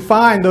help you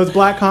find those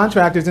black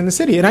contractors in the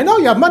city. And I know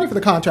you have money for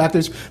the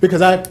contractors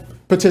because I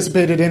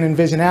participated in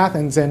Envision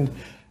Athens, and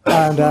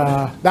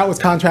that was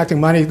contracting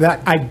money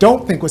that I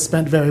don't think was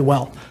spent very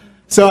well.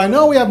 So I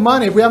know we have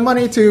money. If we have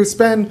money to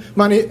spend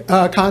money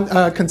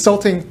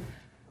consulting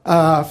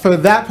for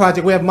that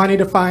project, we have money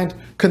to find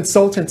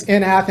consultants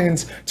in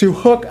Athens to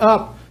hook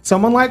up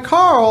someone like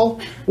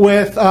Carl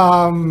with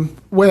some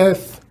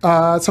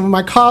of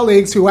my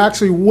colleagues who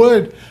actually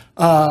would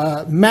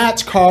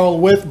match Carl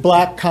with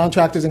black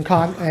contractors and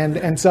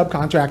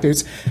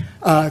subcontractors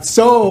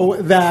so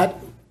that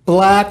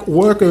black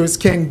workers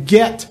can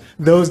get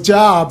those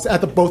jobs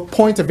at the both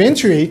points of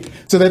entry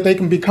so that they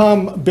can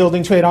become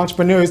building trade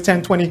entrepreneurs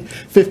 10, 20,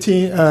 30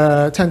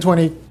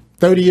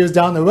 years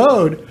down the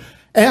road,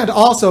 and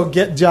also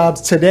get jobs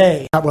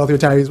today. Not wealthy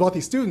retirees,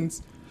 wealthy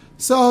students.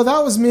 So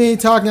that was me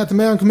talking at the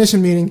mayor and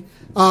commission meeting,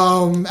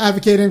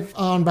 advocating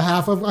on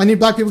behalf of, I need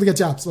black people to get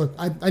jobs. Look,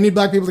 I need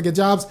black people to get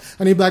jobs.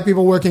 I need black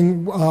people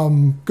working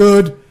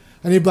good.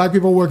 I need black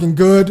people working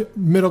good,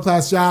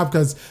 middle-class job,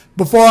 because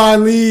before I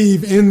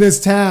leave in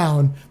this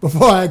town,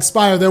 before I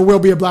expire, there will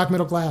be a black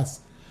middle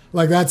class.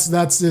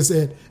 That's just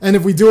it. And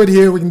if we do it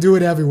here, we can do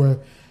it everywhere.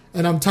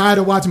 And I'm tired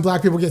of watching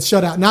black people get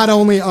shut out, not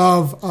only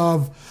of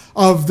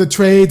the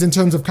trades in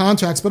terms of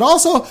contracts, but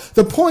also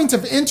the point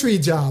of entry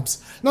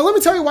jobs. Now, let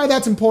me tell you why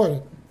that's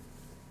important.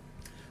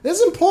 This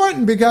is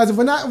important because if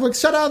we're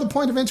shut out of the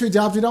point of entry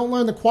jobs, we don't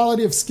learn the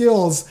quality of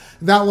skills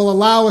that will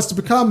allow us to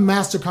become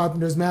master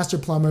carpenters, master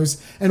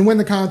plumbers, and win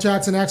the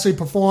contracts and actually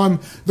perform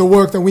the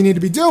work that we need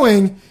to be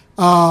doing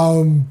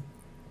in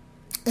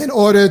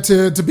order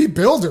to be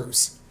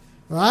builders,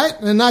 right?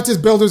 And not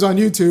just builders on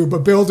YouTube,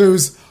 but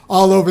builders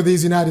all over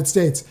these United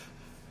States.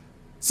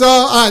 So,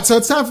 all right, so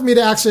it's time for me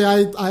to actually,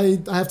 I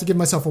have to give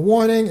myself a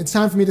warning. It's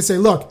time for me to say,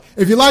 look,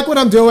 if you like what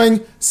I'm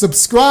doing,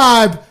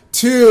 subscribe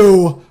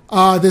to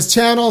this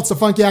channel. It's The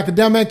Funky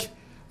Academic.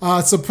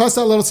 So press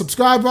that little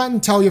subscribe button.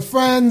 Tell your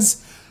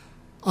friends.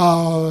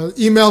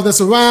 Email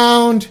this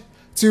around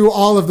to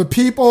all of the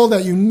people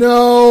that you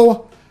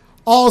know.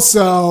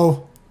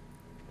 Also,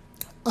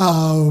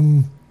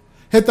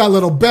 hit that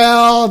little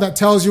bell that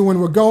tells you when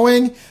we're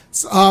going.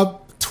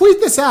 Tweet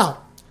this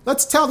out.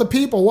 Let's tell the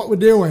people what we're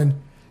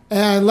doing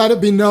and let it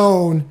be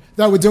known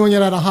that we're doing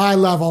it at a high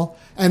level.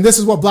 And this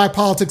is what black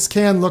politics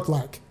can look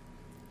like.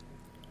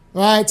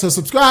 All right, so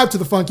subscribe to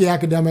The Funky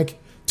Academic.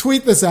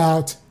 Tweet this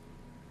out.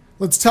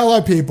 Let's tell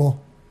our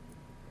people.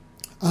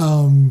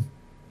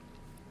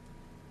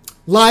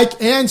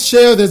 Like and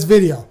share this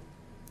video.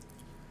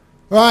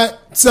 All right,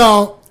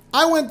 so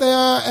I went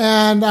there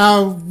and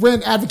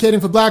went advocating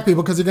for black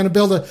people because you're going to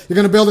build a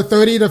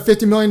 $30 to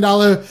 $50 million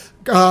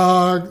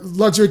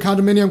luxury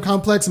condominium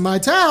complex in my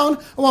town.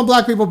 I want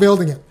black people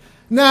building it.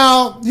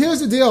 Now, here's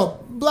the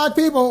deal. Black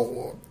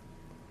people,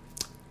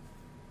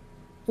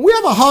 we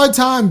have a hard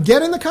time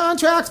getting the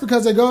contracts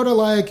because they go to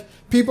like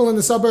people in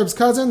the suburbs'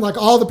 cousin, like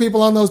all the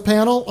people on the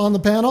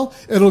panel,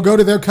 it'll go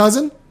to their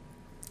cousin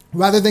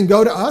rather than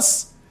go to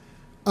us.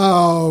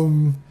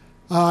 And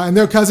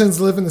their cousins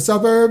live in the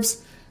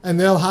suburbs, and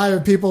they'll hire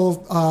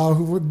people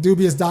who with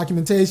dubious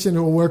documentation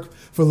who will work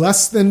for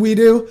less than we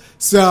do.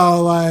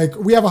 So like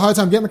we have a hard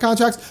time getting the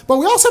contracts, but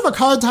we also have a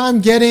hard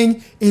time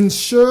getting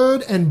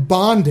insured and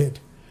bonded,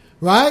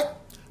 right?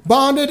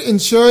 Bonded,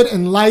 insured,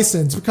 and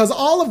licensed, because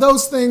all of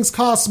those things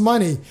cost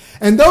money.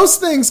 And those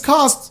things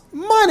cost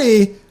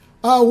money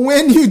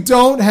when you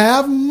don't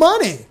have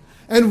money.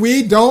 And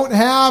we don't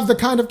have the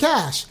kind of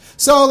cash.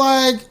 So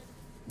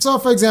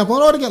for example,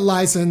 in order to get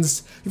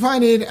licensed, you probably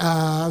need,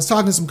 I was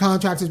talking to some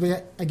contractors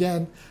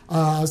again.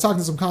 I was talking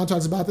to some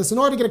contractors about this. In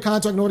order to get a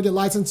contract, in order to get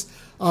licensed,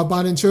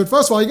 bond insured,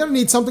 first of all, you're going to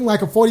need something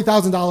like a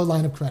 $40,000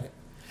 line of credit.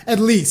 At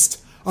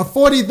least a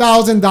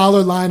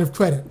 $40,000 line of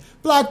credit.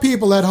 Black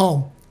people at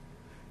home.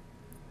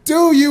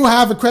 Do you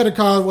have a credit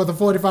card with a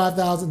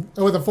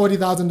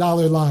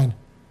 $40,000 line?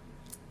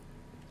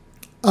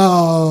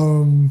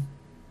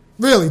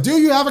 Really, do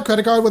you have a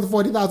credit card with a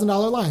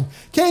 $40,000 line?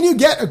 Can you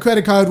get a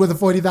credit card with a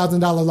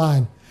 $40,000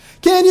 line?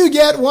 Can you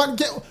get one?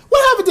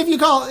 What happens if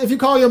you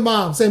call your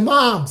mom? Say,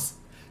 Moms,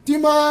 do you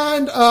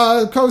mind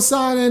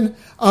co-signing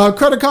a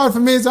credit card for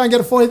me so I can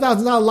get a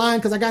 $40,000 line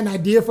because I got an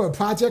idea for a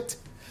project?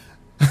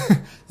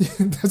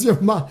 That's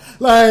your mom.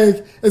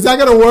 Like, is that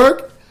gonna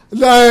work?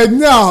 Like,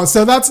 no.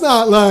 So that's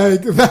not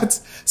like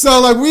that's.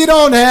 So like we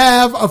don't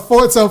have a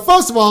So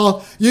first of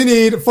all, you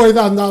need a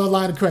 $40,000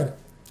 line of credit.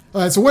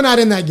 All right. So we're not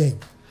in that game.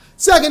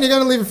 Second, you're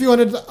going to leave a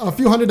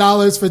few hundred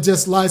dollars for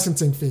just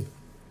licensing fee.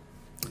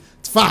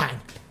 It's fine.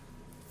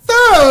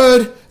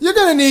 Third, you're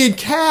going to need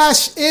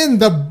cash in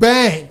the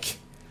bank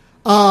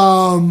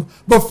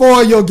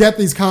before you'll get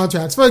these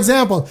contracts. For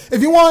example,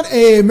 if you want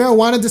a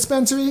marijuana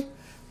dispensary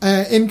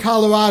in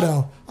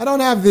Colorado, I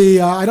don't have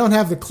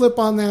the clip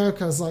on there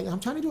because like I'm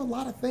trying to do a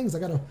lot of things.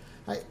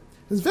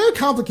 It's very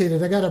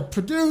complicated. I got to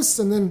produce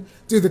and then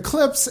do the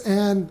clips.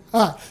 And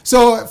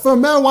so for a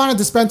marijuana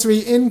dispensary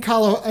in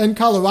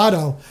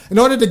Colorado, in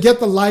order to get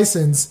the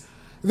license,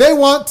 they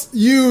want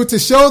you to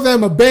show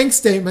them a bank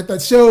statement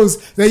that shows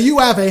that you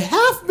have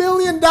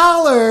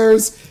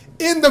 $500,000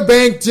 in the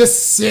bank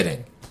just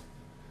sitting,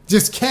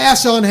 just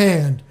cash on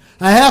hand,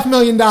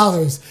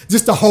 $500,000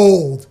 just to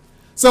hold.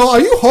 So are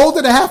you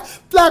holding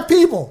black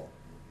people?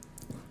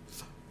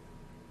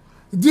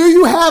 Do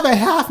you have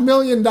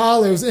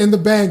 $500,000 in the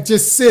bank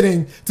just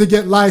sitting to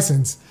get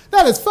licensed?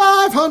 That is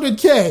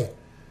 $500K.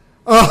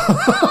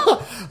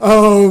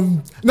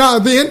 Now,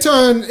 the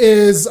intern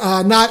is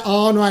not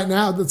on right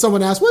now.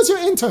 Someone asked, where's your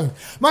intern?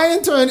 My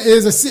intern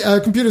is a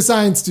computer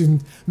science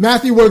student.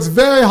 Matthew works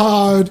very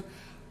hard.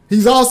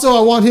 He's also, I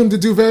want him to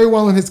do very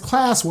well in his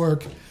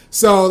classwork.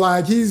 So,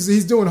 like,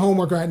 he's doing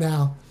homework right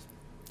now.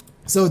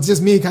 So it's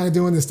just me kind of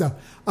doing this stuff.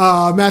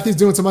 Matthew's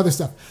doing some other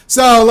stuff.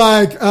 So,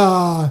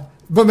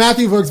 but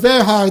Matthew works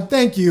very hard.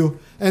 Thank you.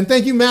 And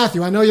thank you,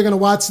 Matthew. I know you're going to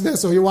watch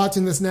this, or you're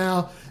watching this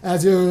now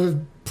as you're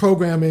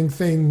programming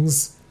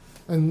things.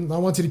 And I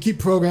want you to keep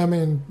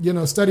programming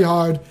and, study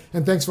hard.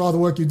 And thanks for all the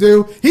work you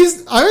do.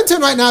 Our intern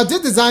right now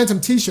did design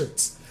some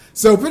T-shirts.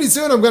 So pretty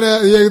soon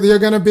you're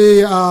going to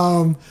be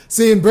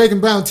seeing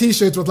Breaking Brown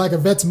T-shirts with like a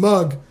Vets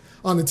mug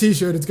on the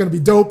T-shirt. It's going to be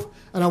dope.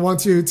 And I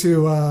want you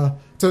to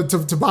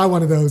buy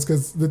one of those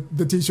because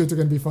the T-shirts are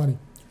going to be funny.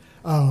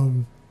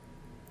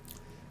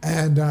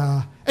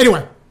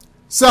 Anyway,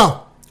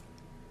 so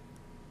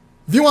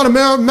if you want a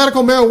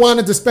medical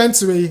marijuana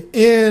dispensary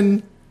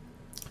in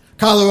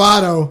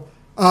Colorado,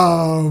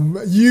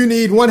 you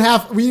need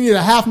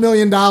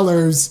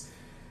 $500,000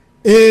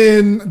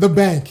 in the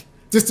bank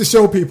just to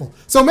show people.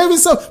 So maybe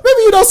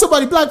you know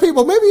somebody, black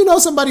people, maybe you know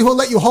somebody who'll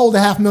let you hold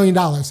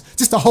 $500,000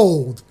 just to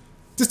hold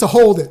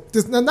it,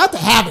 just not to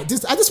have it.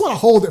 I just want to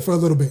hold it for a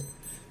little bit.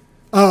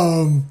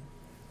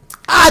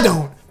 I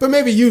don't, but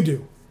maybe you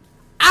do.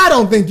 I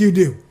don't think you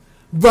do.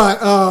 But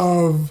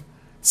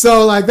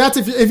so like that's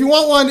if you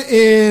want one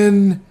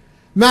in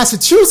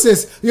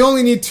Massachusetts, you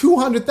only need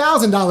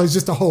 $200,000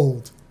 just to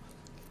hold.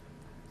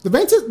 The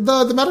bank,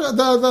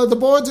 the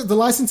board, the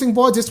licensing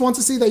board just wants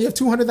to see that you have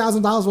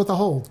 $200,000 worth of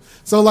hold.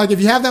 So, like, if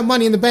you have that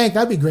money in the bank,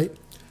 that'd be great.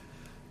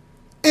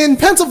 In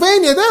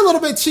Pennsylvania, they're a little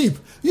bit cheap.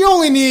 You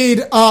only need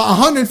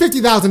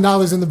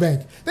 $150,000 in the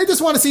bank. They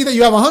just want to see that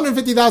you have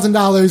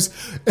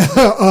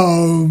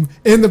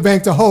 $150,000 in the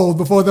bank to hold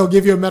before they'll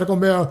give you a medical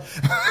marijuana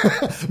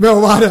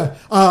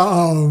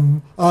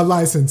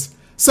license.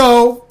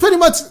 So pretty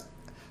much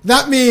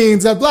that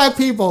means that black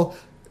people,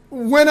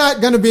 we're not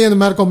going to be in the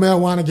medical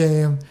marijuana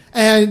game.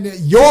 And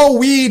your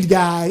weed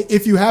guy,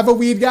 if you have a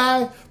weed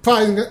guy,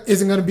 probably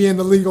isn't going to be in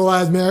the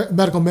legalized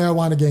medical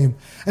marijuana game.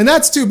 And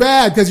that's too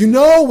bad because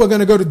we're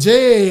going to go to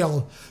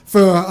jail for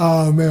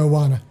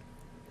marijuana.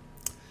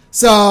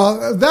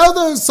 So those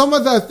are some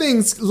of the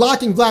things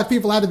locking black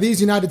people out of these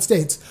United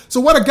States.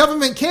 So what a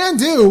government can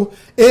do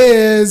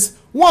is,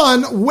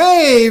 one,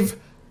 waive,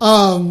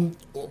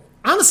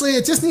 honestly,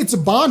 it just needs to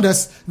bond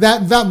us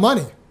that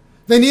money.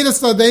 They need to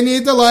say,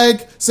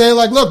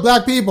 look,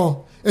 black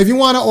people, if you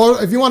want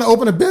to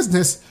open a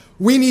business,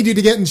 we need you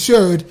to get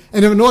insured.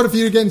 And in order for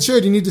you to get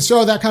insured, you need to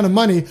show that kind of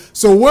money.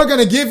 So we're going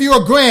to give you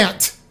a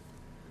grant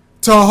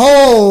to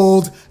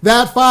hold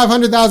that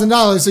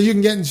 $500,000 so you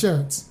can get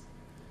insurance.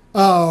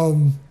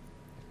 So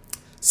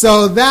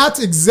that's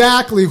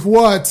exactly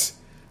the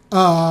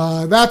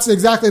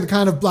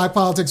kind of black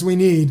politics we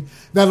need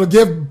that'll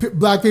give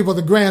black people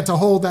the grant to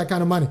hold that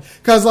kind of money.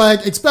 Because,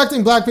 like,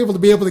 expecting black people to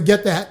be able to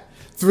get that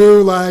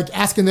through, like,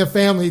 asking their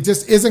family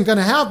just isn't going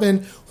to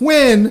happen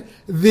when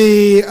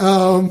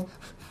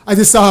I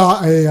just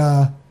saw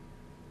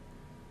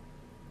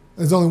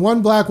there's only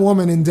one black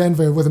woman in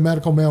Denver with a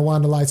medical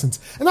marijuana license,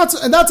 and that's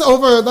a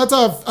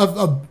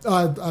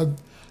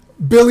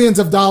billions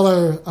of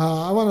dollar.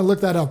 I want to look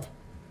that up.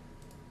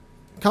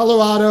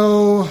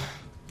 Colorado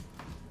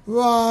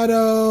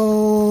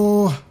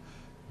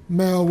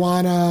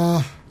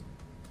marijuana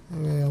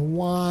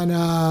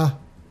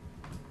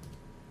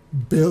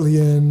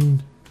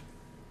billion.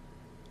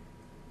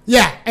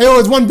 Yeah, it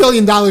was $1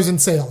 billion in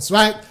sales,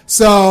 right?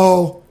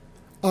 So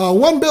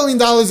 $1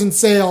 billion in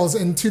sales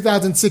in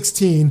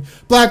 2016.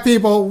 Black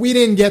people, we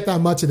didn't get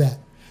that much of that.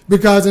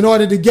 Because in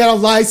order to get a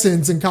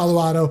license in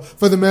Colorado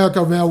for the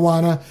medical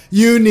marijuana,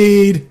 you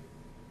need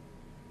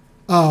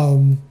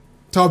to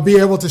be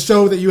able to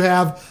show that you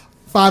have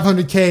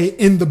 $500K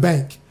in the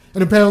bank.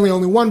 And apparently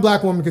only one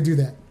black woman could do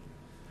that.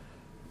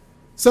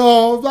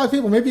 So, black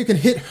people, maybe you can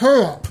hit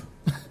her up.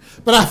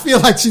 But I feel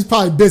like she's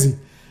probably busy.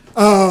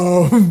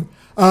 So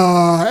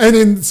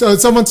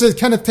someone says,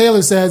 Kenneth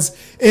Taylor says,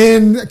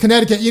 in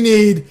Connecticut, you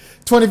need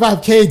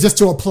 $25K just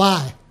to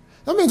apply.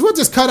 That means we're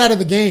just cut out of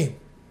the game.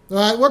 All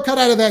right, we're cut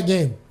out of that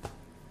game.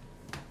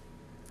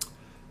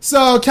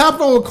 So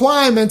capital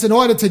requirements in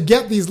order to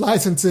get these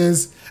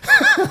licenses.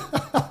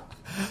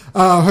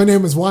 Her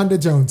name is Wanda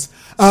Jones.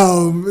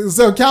 So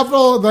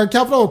the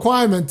capital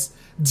requirements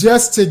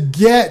just to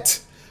get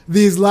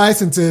these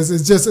licenses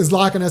is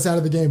locking us out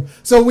of the game.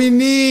 So we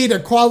need a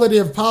quality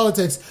of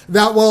politics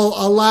that will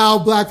allow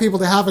black people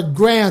to have a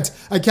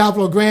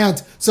capital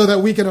grant, so that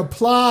we can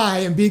apply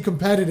and be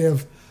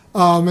competitive,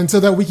 and so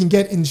that we can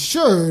get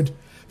insured.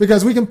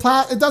 Because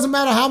it doesn't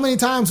matter how many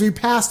times we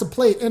pass the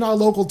plate in our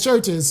local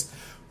churches,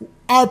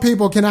 our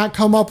people cannot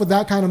come up with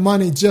that kind of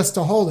money just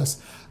to hold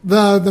us.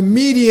 The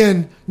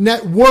median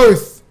net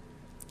worth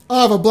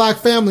of a black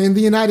family in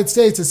the United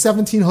States is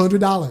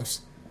 $1,700.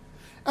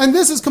 And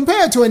this is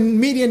compared to a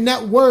median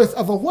net worth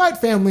of a white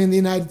family in the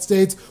United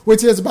States,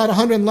 which is about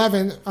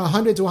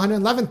 $100,000 to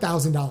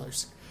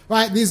 $111,000.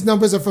 Right? These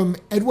numbers are from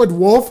Edward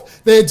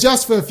Wolf. They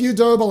adjust for a few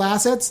durable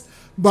assets,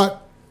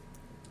 but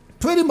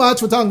pretty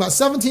much we're talking about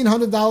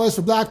 $1,700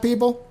 for black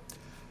people,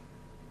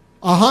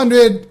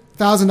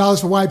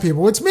 $100,000 for white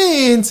people, which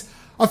means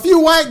a few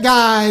white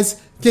guys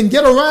can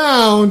get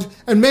around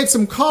and make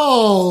some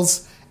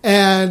calls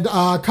and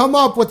come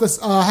up with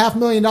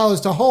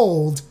 $500,000 to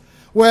hold.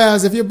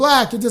 Whereas if you're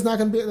black, you're just not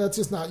going to be,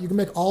 you can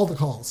make all the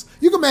calls.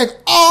 You can make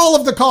all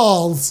of the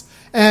calls,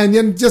 and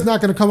you're just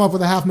not going to come up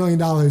with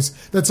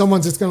 $500,000 that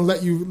someone's just going to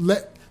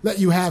let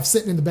you have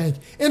sitting in the bank,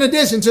 in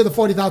addition to the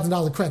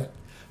 $40,000 credit.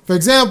 For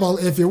example,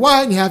 if you're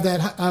white and you have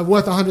that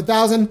worth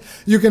 $100,000,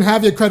 you can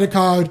have your credit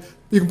card,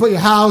 you can put your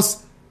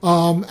house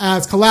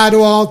as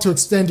collateral to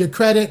extend your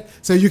credit,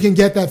 so you can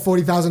get that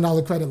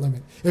 $40,000 credit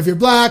limit. If you're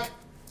black,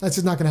 that's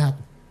just not going to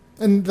happen.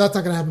 And that's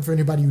not going to happen for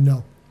anybody you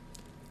know.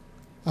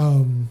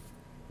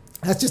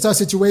 That's just our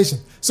situation.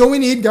 So we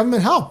need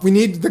government help. We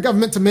need the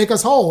government to make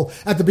us whole.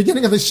 At the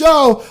beginning of the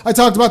show, I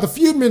talked about the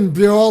Feudman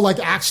Bureau, like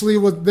actually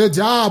what their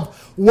job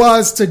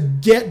was to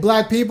get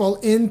black people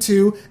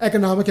into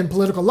economic and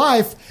political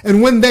life.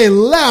 And when they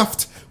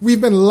left, we've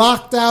been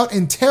locked out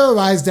and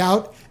terrorized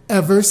out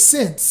ever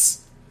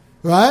since.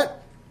 Right?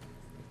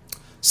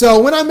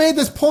 So when I made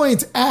this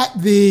point at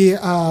the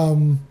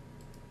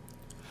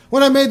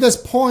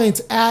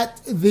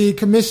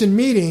commission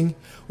meeting,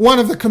 one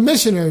of the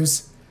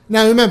commissioners.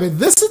 Now, remember,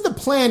 this is the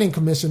planning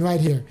commission right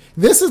here.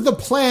 This is the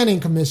planning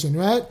commission,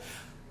 right?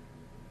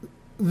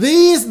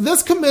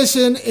 This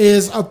commission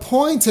is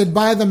appointed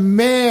by the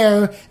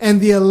mayor and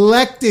the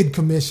elected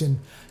commission.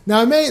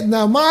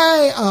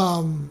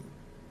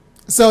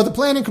 So the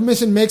Planning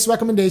Commission makes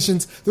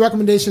recommendations. The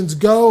recommendations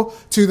go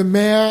to the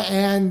mayor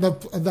and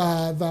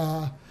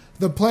the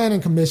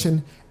Planning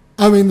Commission.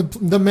 I mean,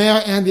 the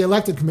mayor and the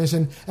elected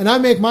commission. And I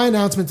make my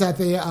announcements at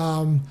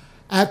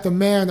the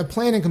mayor and the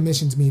Planning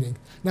Commission's meeting.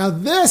 Now,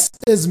 this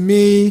is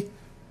me.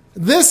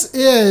 This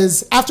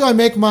is, after I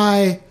make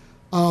my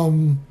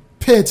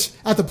pitch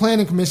at the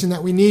Planning Commission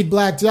that we need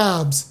black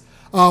jobs,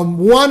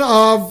 one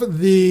of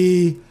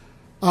the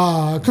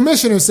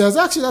commissioners says,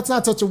 actually, that's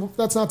not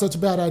such a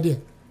bad idea.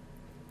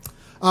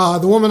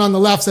 The woman on the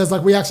left says,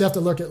 like, we actually have to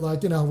look at,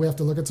 we have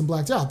to look at some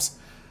black jobs.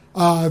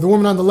 The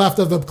woman on the left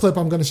of the clip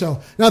I'm going to show.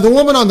 Now, the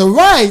woman on the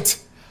right,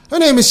 her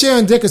name is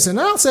Sharon Dickerson.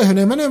 I don't say her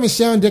name. Her name is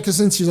Sharon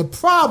Dickerson. She's a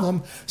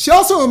problem. She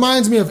also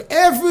reminds me of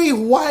every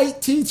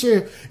white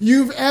teacher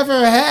you've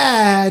ever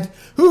had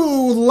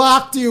who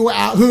locked you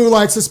out, who,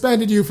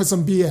 suspended you for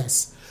some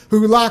BS,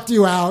 who locked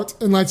you out.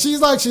 And, she's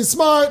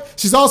smart.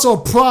 She's also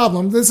a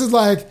problem. This is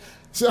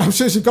I'm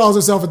sure she calls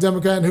herself a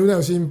Democrat, and who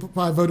knows, she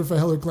probably voted for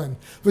Hillary Clinton.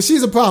 But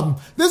she's a problem.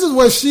 This is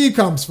where she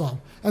comes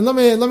from. And let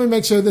me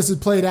make sure this is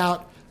played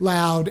out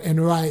loud and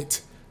right.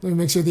 Let me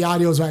make sure the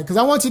audio is right, because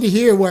I want you to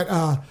hear what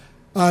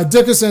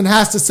Dickerson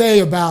has to say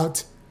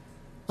about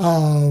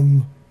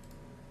the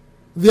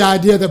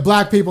idea that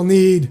black people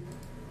need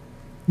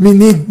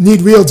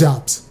real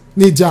jobs,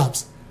 need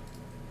jobs.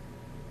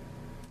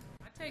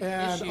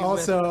 And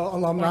also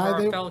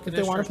alumni, if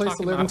they want a place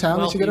to live in town,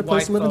 they should get a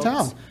place to live in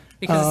town.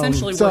 Because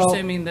essentially we're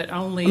assuming that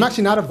only I'm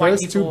actually not averse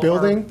to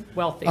building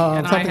wealthy.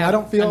 And something I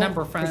don't feel a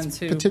number of friends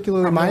who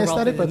particularly are my more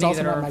aesthetic, but it's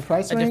also not my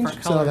price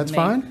range, so that's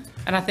fine.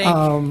 And I think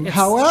it's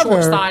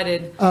however,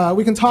 short-sighted.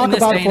 We can talk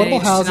about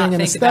affordable housing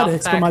and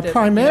aesthetics, but my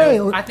primary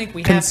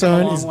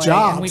concern is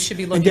jobs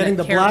and getting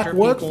the black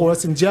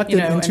workforce injected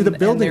into the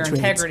building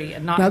trades.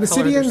 Now, the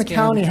city and the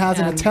county has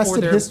an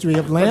attested history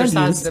of land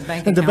use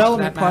and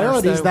development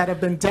priorities that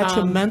have been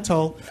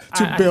detrimental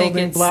to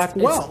building black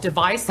wealth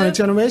on a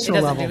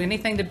generational level.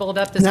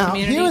 Now,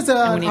 here is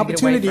an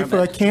opportunity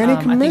for a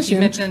county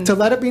commission to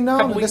let it be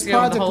known that this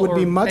project would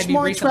be much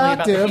more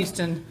attractive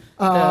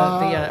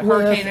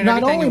with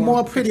not only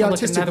more pretty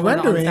artistic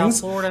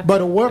renderings,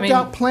 but a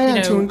worked-out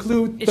plan to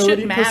include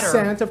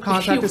 30% of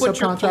contractors,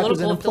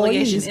 subcontractors, and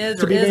employees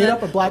to be made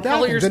up of black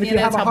applicants. And if you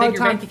have a hard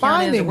time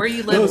finding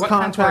those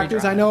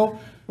contractors, I know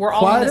we're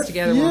all in this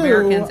together.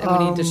 We're Americans, and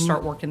we need to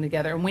start working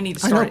together. And we need to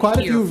start. I know quite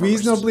a few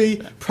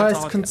reasonably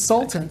priced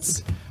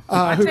consultants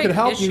who could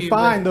help you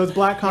find those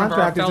black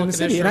contractors in the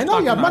city. And I know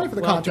you have money for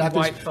the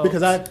contractors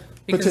because I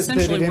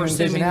participated in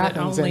Vision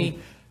Athens,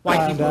 and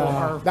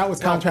that was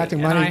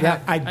contracting money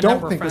that I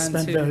don't think was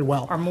spent very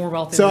well.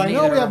 So I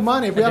know we have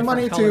money. If we have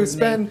money to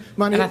spend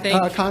money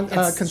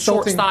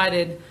consulting for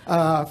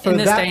that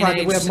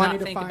project, we have money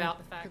to find.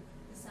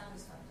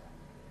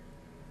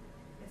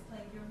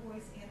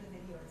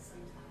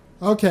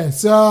 Okay,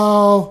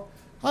 so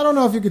I don't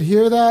know if you could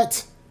hear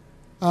that.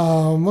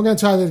 We're going to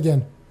try that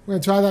again. We're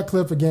going to try that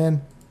clip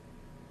again.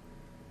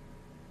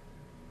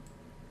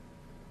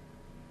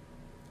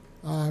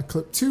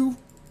 Clip 2.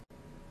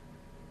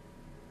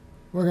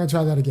 We're going to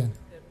try that again.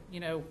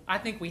 I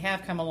think we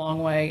have come a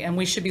long way, and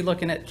we should be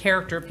looking at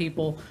character of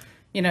people,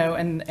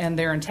 and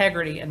their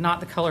integrity, and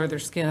not the color of their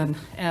skin,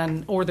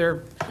 or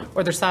their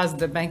size of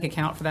the bank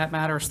account, for that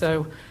matter.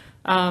 So,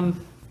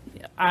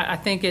 I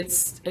think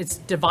it's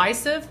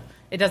divisive.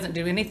 It doesn't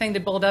do anything to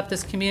build up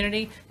this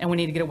community, and we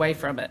need to get away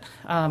from it.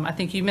 I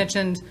think you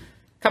mentioned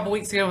a couple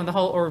weeks ago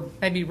or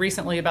maybe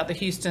recently, about the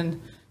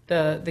Houston,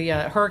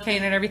 the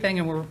hurricane and everything,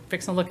 and we're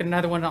fixing to look at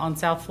another one on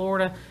South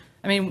Florida.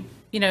 I mean,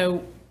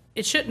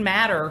 it shouldn't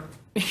matter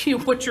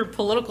what your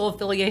political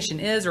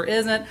affiliation is or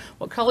isn't,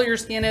 what color your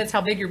skin is,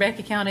 how big your bank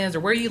account is, or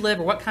where you live,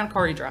 or what kind of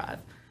car you drive.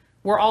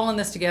 We're all in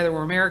this together.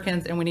 We're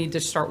Americans, and we need to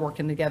start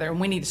working together, and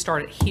we need to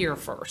start it here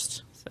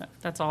first. So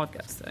that's all I've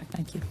got to say.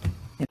 Thank you.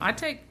 I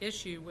take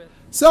issue with.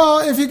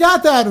 So if you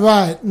got that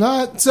right,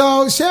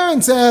 so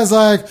Sharon says,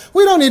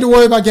 we don't need to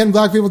worry about getting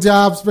black people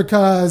jobs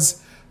because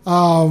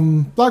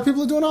black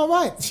people are doing all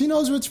right. She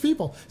knows rich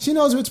people. She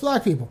knows rich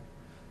black people.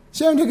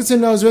 Sharon Dickerson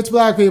knows rich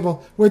black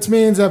people, which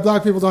means that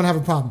black people don't have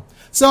a problem.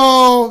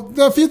 So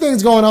there are a few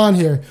things going on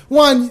here.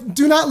 One,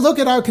 do not look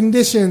at our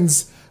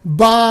conditions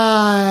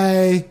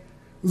by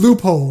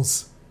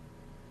loopholes.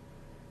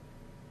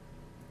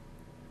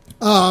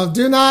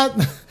 Do not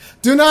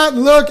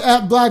look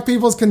at black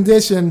people's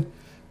condition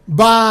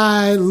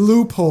by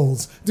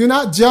loopholes. Do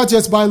not judge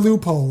us by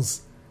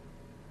loopholes.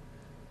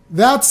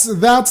 That's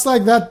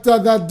like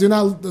that. Do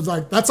not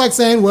that's like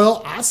saying,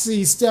 well, I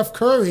see Steph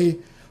Curry.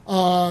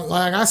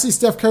 I see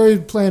Steph Curry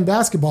playing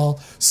basketball,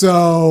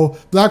 so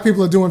black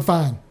people are doing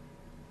fine,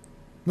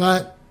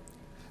 right?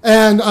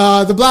 And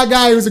the black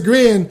guy who's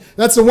agreeing,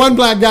 that's the one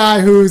black guy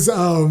who's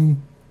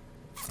on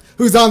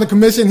the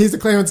commission. He's the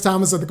Clarence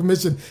Thomas of the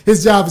commission.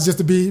 His job is just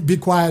to be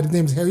quiet. His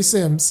name's Harry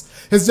Sims.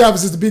 His job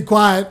is just to be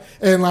quiet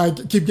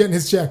and keep getting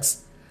his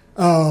checks.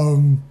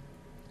 The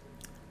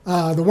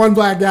one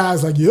black guy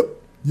is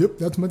yep,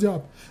 that's my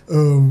job.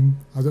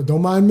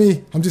 Don't mind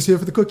me. I'm just here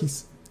for the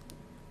cookies.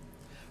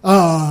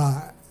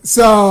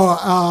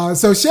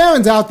 So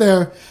Sharon's out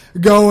there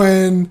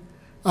going,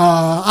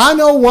 I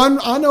know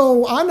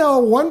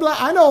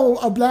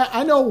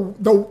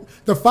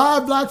the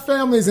 5 black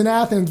families in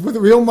Athens with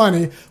real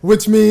money,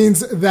 which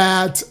means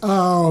that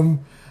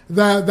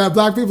that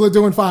black people are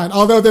doing fine.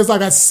 Although there's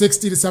like a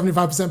 60 to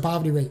 75%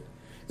 poverty rate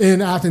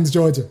in Athens,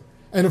 Georgia,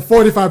 and a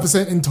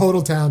 45% in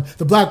total town.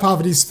 The black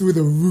poverty is through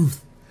the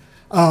roof.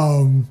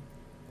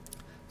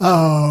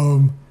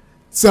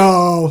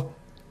 So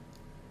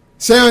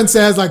Sharon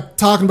says, like,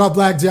 talking about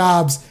black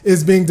jobs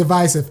is being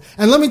divisive.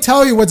 And let me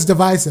tell you what's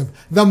divisive.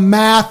 The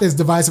math is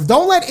divisive.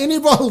 Don't let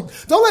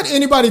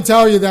anybody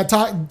tell you that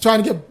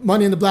trying to get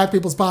money into black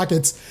people's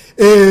pockets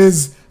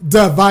is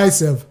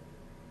divisive.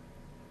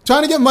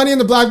 Trying to get money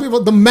into black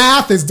people, the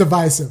math is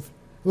divisive.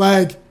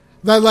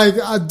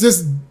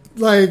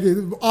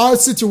 Our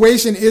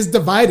situation is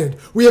divided.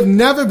 We have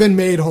never been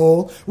made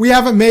whole. We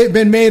haven't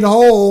been made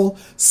whole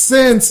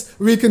since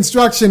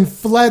Reconstruction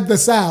fled the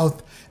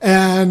South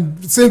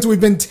and since we've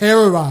been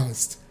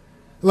terrorized.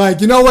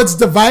 You know what's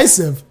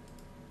divisive?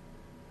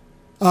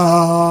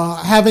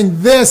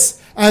 Having this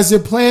as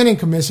your planning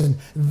commission.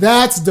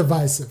 That's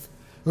divisive,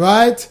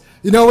 right?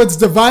 You know what's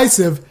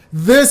divisive?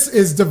 This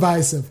is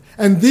divisive.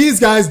 And these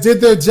guys did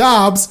their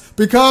jobs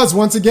because,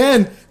 once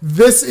again,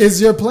 this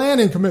is your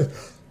planning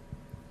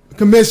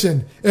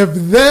commission. If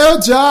their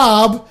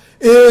job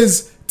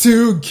is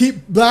to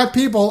keep black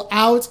people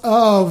out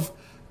of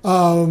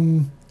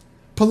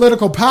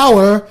political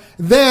power,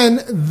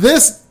 then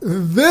this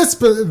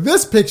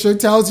picture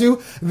tells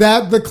you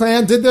that the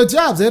Klan did their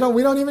jobs. We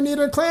don't even need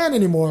a Klan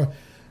anymore.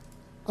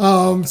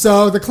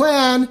 So the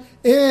Klan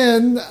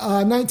in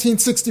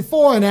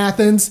 1964 in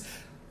Athens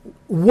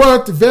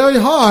worked very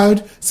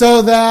hard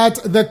so that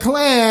the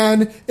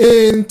Klan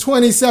in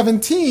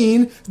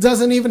 2017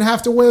 doesn't even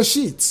have to wear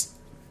sheets.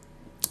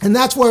 And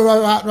that's where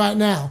we're at right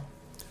now.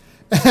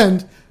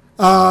 And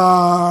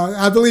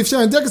I believe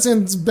Sharon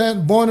Dickinson's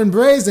been born and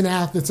raised in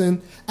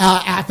Athens,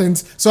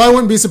 so I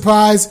wouldn't be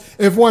surprised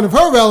if one of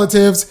her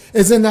relatives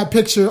is in that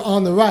picture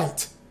on the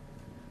right.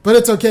 But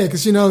it's okay,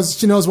 because she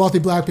knows wealthy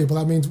black people.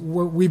 That means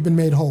we've been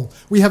made whole.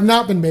 We have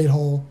not been made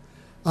whole,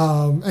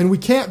 and we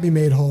can't be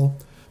made whole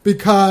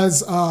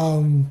because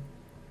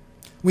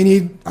we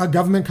need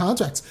government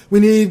contracts. We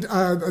need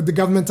the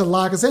government to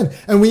lock us in.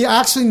 And we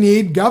actually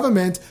need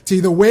government to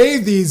either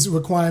waive these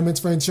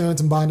requirements for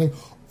insurance and bonding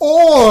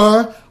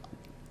or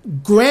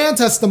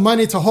grant us the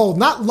money to hold.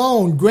 Not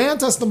loan,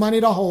 grant us the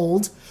money to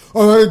hold,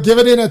 or give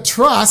it in a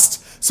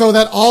trust so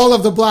that all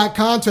of the black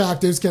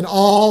contractors can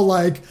all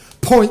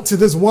point to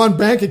this one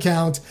bank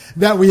account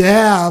that we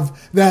have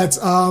that's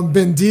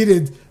been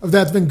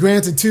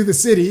granted to the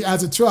city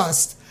as a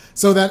trust,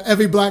 so that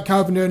every black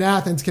carpenter in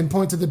Athens can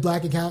point to the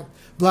black account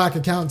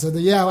and say,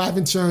 yeah, I have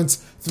insurance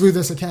through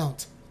this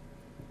account.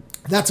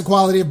 That's the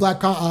quality of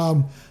black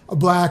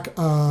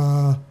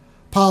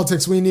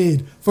politics we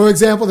need. For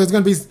example, there's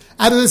going to be,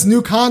 out of this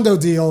new condo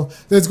deal,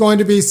 there's going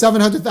to be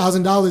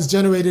 $700,000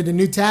 generated in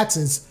new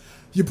taxes.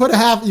 You put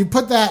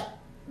that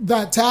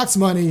tax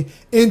money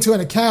into an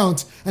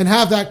account and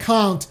have that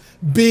account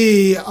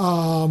be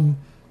a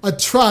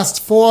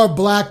trust for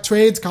black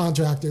trades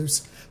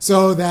contractors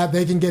so that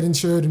they can get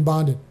insured and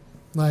bonded.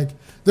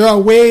 There are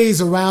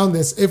ways around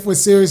this if we're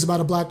serious about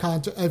a black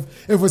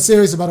if we're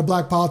serious about a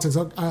black politics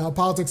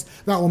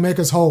that will make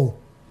us whole.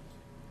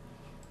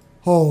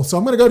 So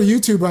I'm going to go to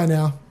YouTube right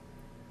now.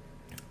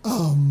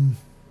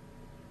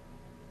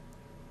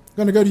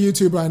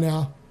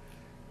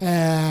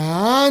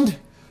 And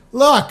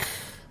look.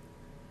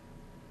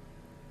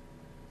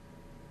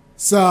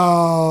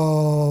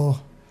 So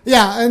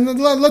yeah, and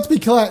let's be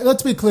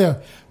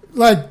clear.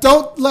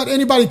 Don't let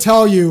anybody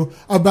tell you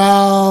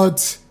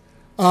about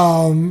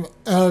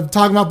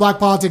talking about black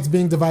politics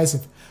being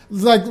divisive.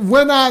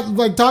 We're not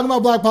talking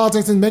about black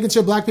politics and making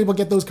sure black people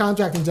get those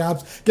contracting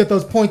jobs, get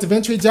those points of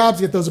entry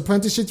jobs, get those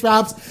apprenticeship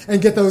jobs,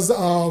 and get those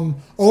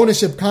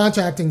ownership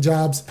contracting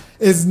jobs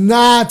is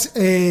not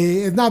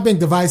being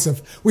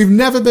divisive. We've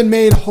never been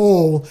made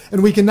whole,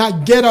 and we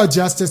cannot get our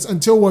justice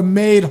until we're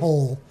made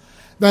whole.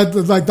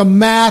 The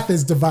math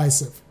is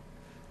divisive.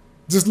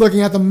 Just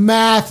looking at the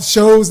math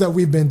shows that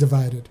we've been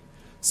divided.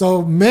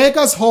 So make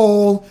us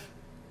whole,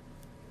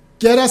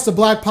 get us the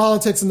black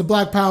politics and the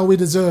black power we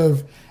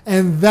deserve,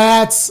 and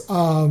that's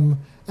and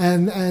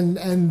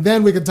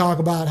then we can talk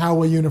about how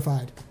we're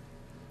unified.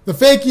 The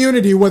fake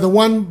unity where the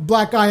one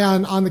black guy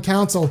on the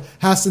council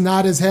has to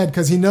nod his head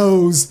because he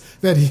knows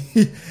that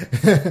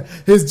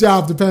his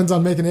job depends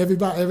on making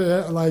everybody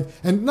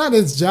and not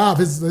his job,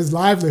 his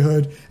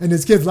livelihood and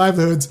his kids'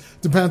 livelihoods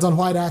depends on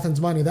white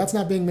Athens money. That's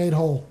not being made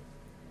whole.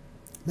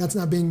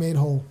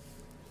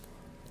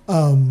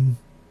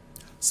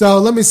 So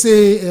let me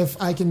see if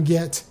I can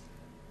get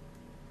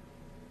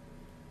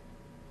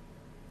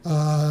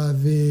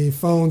the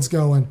phones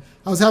going.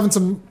 I was having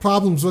some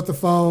problems with the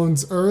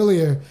phones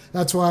earlier.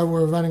 That's why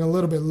we're running a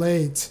little bit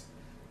late.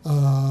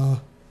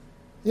 The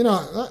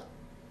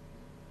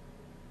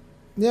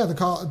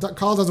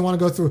call doesn't want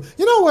to go through.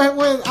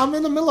 When I'm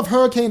in the middle of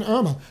Hurricane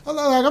Irma.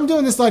 I'm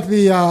doing this like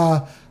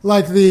the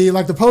like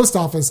the post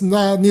office.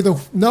 Neither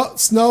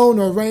snow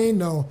nor rain,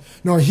 nor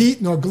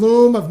heat nor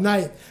gloom of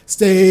night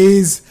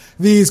stays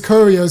these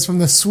couriers from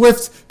the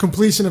swift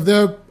completion of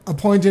their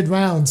appointed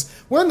rounds.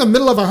 We're in the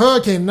middle of a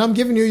hurricane, and I'm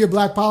giving you your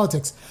black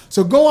politics.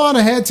 So go on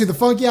ahead to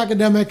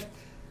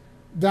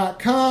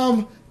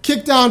thefunkyacademic.com,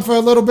 kick down for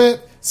a little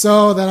bit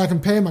so that I can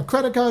pay my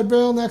credit card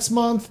bill next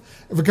month,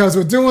 because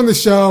we're doing the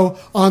show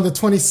on the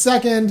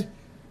 22nd,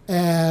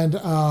 and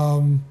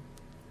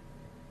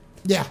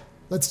yeah.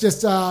 Let's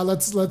just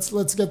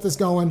let's get this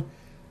going.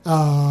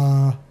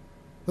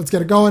 Let's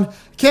get it going.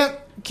 Can't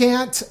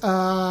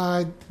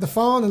the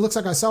phone? It looks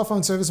like our cell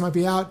phone service might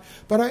be out,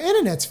 but our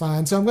internet's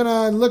fine. So I'm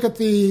gonna look at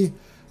the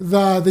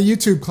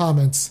YouTube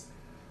comments.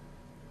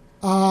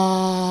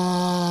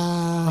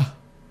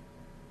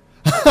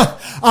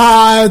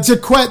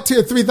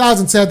 Jaquette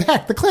 3000 said,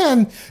 heck, the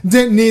Klan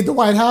didn't need the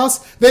White House.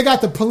 They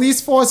got the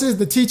police forces,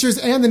 the teachers,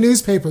 and the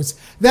newspapers.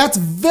 That's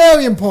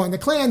very important. The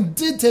Klan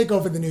did take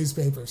over the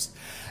newspapers.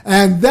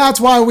 And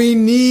that's why we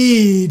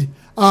need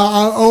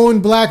our own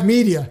black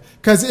media.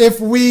 Because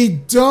if we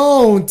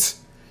don't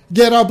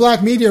get our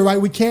black media right,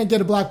 we can't get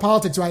a black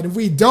politics right. If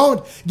we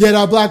don't get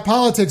our black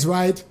politics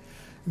right,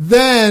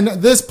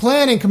 then this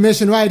planning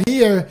commission right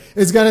here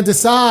is going to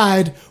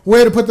decide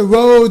where to put the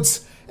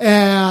roads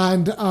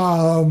and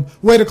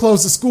where to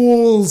close the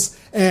schools,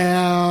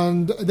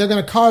 and they're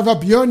going to carve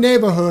up your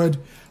neighborhood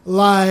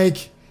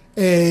like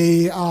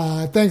a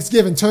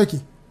Thanksgiving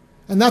turkey.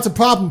 And that's a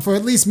problem for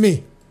at least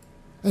me.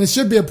 And it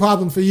should be a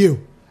problem for you.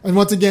 And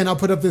once again, I'll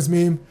put up this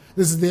meme.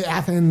 This is the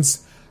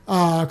Athens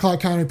Clark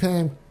County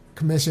Planning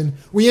Commission.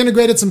 We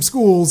integrated some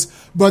schools,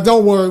 but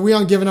don't worry, we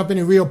aren't giving up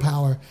any real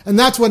power. And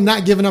that's what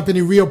not giving up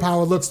any real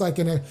power looks like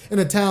in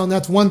a town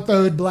that's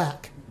 1/3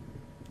 black.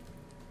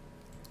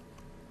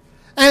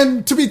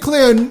 And to be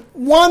clear,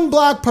 one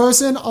black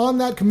person on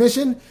that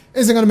commission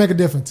isn't going to make a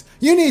difference.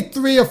 You need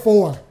 3 or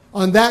 4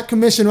 on that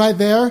commission right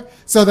there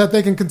so that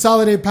they can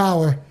consolidate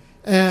power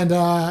and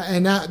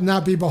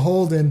not be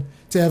beholden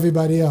to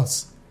everybody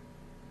else.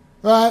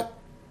 Right?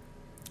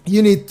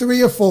 You need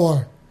 3 or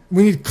 4.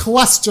 We need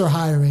cluster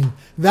hiring.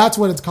 That's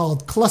what it's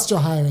called, cluster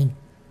hiring.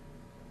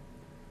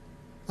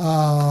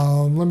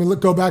 Let me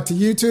go back to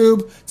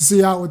YouTube to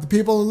see what the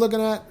people are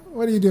looking at.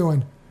 What are you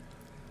doing?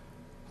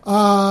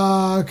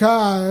 Okay,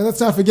 let's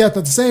not forget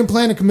that the same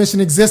planning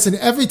commission exists in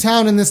every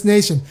town in this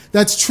nation.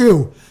 That's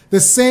true. The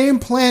same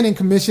planning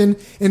commission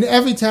in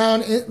every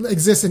town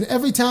exists in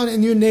every town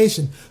in your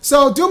nation.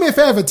 So do me a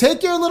favor,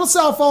 take your little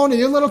cell phone and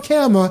your little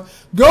camera,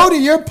 go to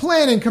your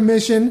planning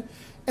commission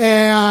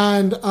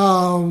and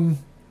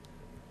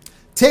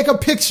take a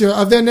picture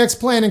of their next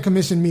planning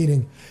commission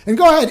meeting. And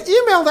go ahead,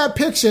 email that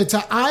picture to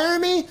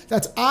IRAMI,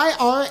 that's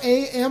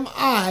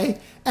IRAMI,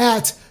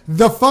 at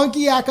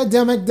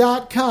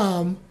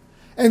thefunkyacademic.com,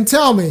 and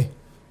tell me,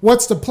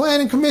 what's the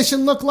planning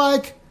commission look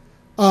like?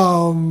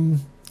 And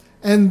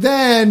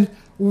then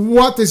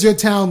what does your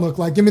town look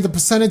like? Give me the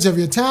percentage of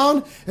your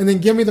town, and then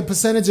give me the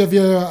percentage of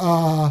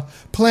your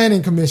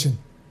planning commission.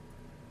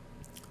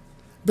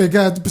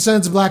 Because the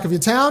percentage black of your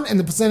town and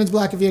the percentage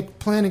black of your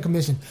planning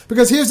commission.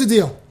 Because here's the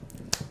deal.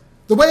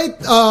 The way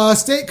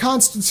state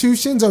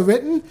constitutions are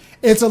written,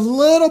 it's a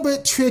little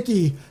bit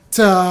tricky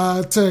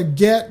to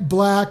get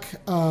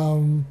black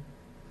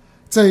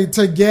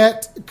to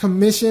get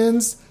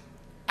commissions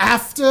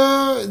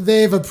after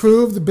they've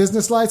approved the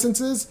business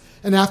licenses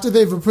and after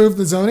they've approved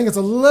the zoning. It's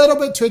a little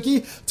bit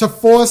tricky to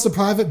force the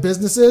private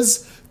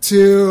businesses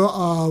to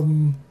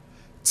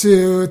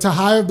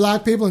hire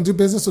black people and do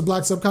business with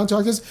black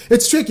subcontractors.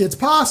 It's tricky. It's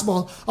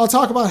possible. I'll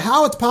talk about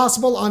how it's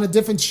possible on a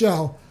different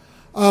show.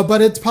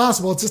 But it's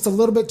possible. It's just a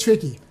little bit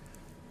tricky.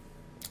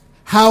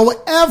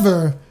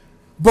 However,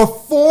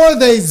 before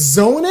they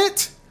zone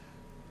it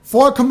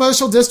for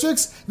commercial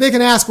districts, they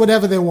can ask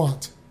whatever they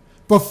want.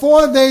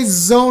 Before they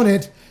zone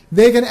it,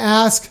 they can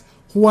ask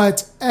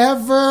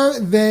whatever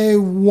they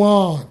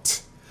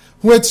want.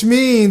 Which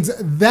means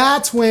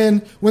that's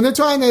when they're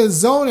trying to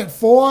zone it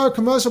for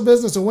commercial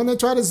business, or when they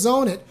try to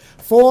zone it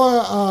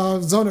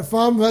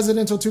from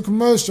residential to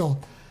commercial,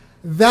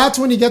 that's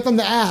when you get them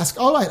to ask,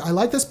 all right, I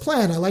like this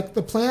plan. I like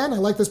the plan. I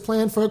like this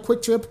plan for a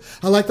quick trip.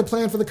 I like the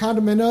plan for the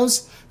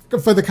condominiums.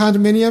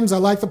 I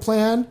like the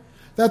plan.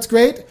 That's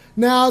great.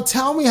 Now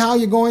tell me how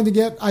you're going to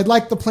get, I'd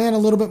like the plan a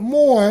little bit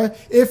more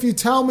if you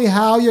tell me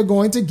how you're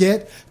going to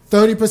get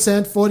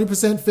 30%,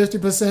 40%,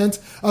 50%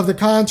 of the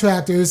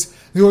contractors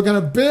who are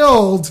going to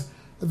build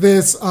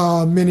this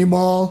mini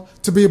mall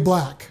to be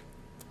black.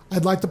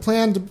 I'd like the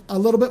plan a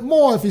little bit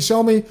more if you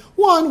show me,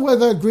 one, where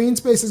the green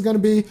space is going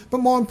to be, but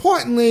more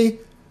importantly,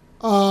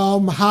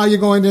 how you're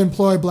going to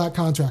employ black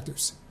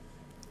contractors.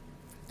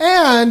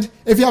 And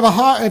if you have a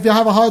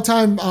hard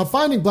time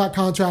finding black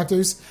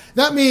contractors,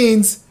 that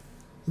means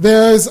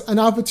there's an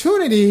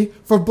opportunity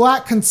for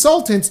black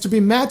consultants to be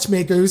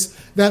matchmakers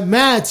that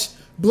match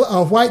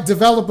white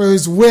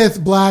developers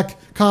with black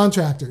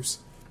contractors.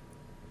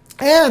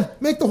 And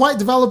make the white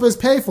developers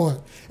pay for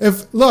it.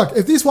 If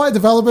these white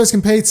developers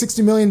can pay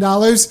 $60 million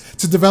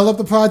to develop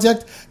the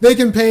project, they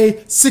can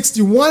pay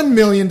 $61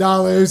 million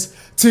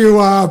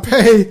to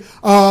pay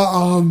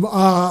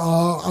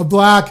a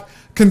black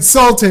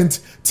consultant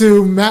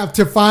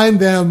to find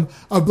them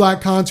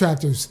black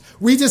contractors.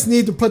 We just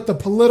need to put the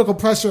political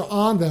pressure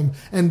on them,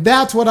 and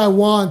that's what I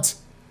want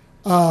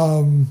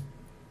our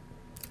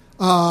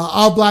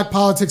black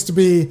politics to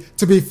be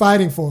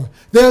fighting for.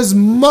 There's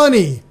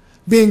money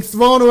being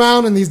thrown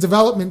around in these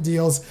development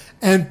deals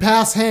and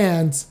pass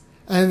hands,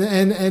 and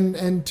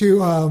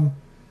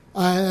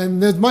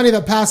there's money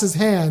that passes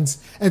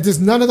hands, and just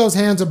none of those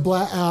hands are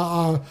black.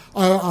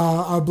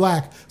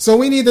 So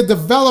we need the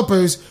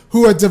developers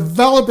who are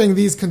developing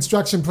these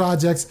construction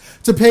projects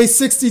to pay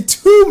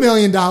 $62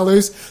 million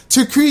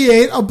to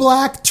create a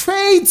black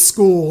trade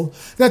school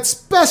that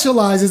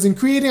specializes in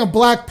creating a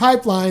black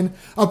pipeline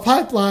from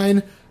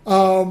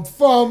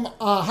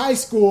high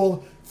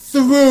school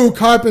through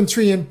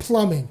carpentry and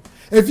plumbing.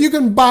 If you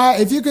can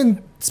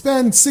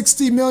spend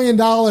 $60 million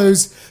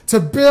to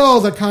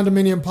build a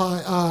condominium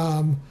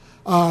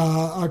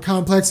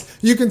complex,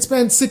 you can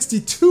spend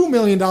 $62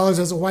 million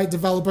as a white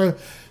developer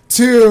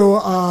to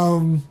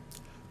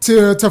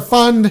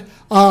fund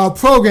a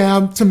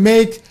program to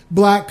make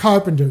black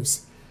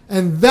carpenters.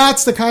 And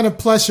that's the kind of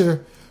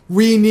pressure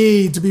we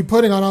need to be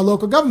putting on our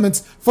local governments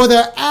for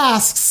their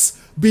asks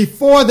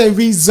before they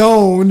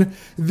rezone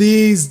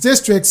these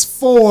districts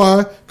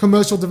for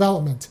commercial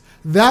development.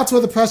 That's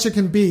where the pressure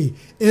can be,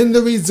 in the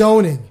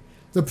rezoning.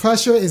 The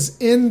pressure is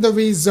in the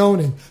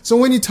rezoning. So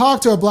when you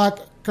talk to a black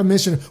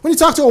commissioner, when you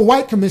talk to a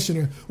white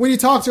commissioner, when you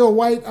talk to a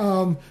white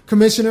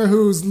commissioner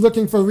who's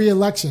looking for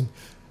re-election,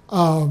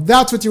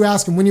 that's what you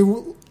ask them. When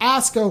you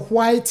ask a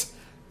white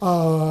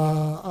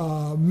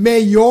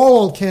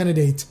mayoral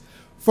candidate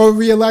for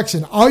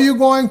re-election, are you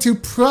going to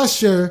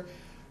pressure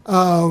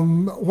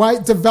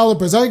white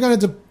developers? Are you going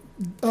to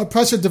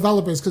pressure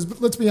developers?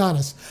 Because let's be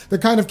honest, the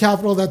kind of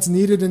capital that's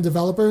needed in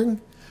developing,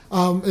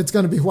 it's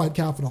going to be white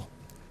capital.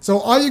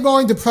 So are you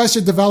going to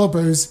pressure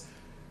developers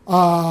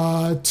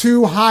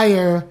to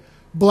hire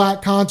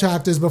black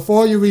contractors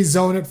before you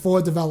rezone it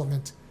for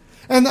development?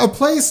 And a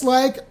place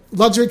like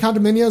luxury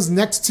condominiums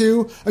next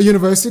to a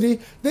university,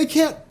 they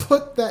can't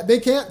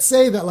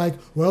say that, like,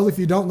 well, if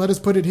you don't let us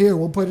put it here,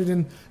 we'll put it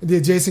in the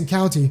adjacent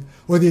county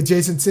or the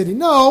adjacent city.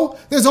 No,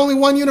 there's only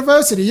one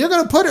university. You're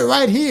going to put it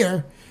right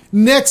here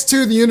next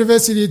to the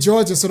University of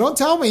Georgia. So don't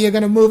tell me you're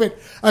going to move it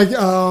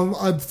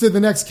to the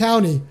next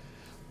county,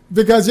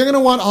 because you're going to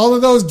want all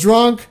of those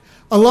drunk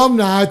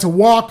alumni to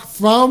walk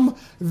from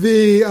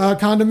the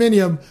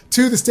condominium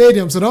to the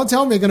stadium. So don't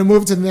tell me you're going to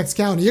move it to the next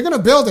county. You're going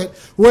to build it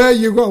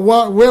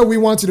where we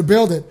want you to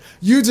build it.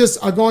 You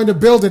just are going to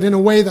build it in a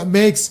way that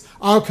makes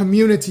our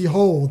community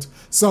whole.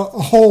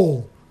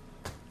 So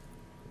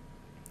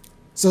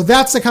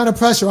that's the kind of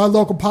pressure our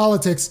local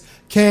politics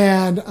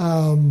can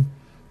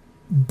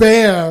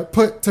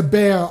put to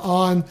bear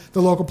on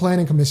the local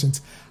planning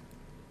commissions.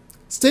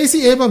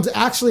 Stacey Abrams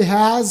actually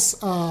has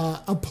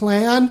a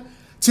plan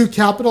to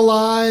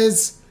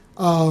capitalize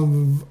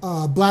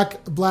black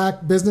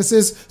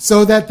businesses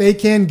so that they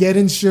can get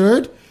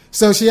insured.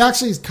 So she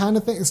actually kind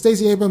of thinks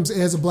Stacey Abrams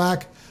is a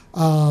black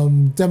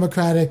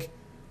Democratic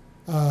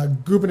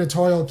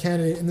gubernatorial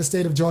candidate in the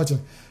state of Georgia.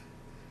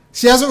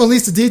 She hasn't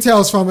released the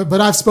details from it,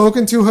 but I've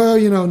spoken to her,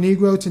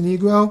 Negro to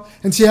Negro,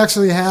 and she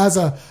actually has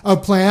a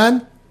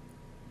plan.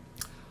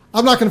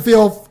 I'm not going to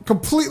feel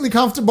completely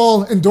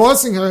comfortable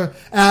endorsing her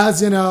as,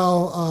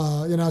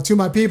 to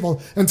my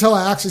people until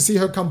I actually see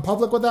her come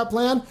public with that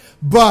plan.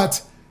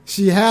 But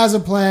she has a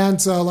plan.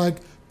 So,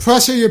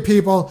 pressure your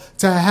people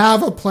to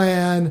have a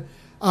plan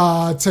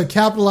to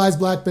capitalize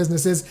black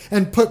businesses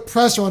and put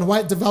pressure on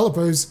white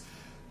developers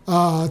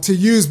to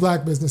use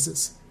black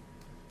businesses.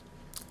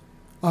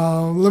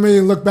 Let me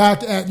look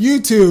back at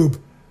YouTube.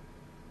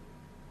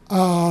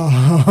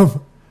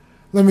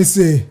 Let me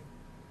see.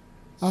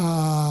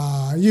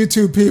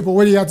 YouTube people,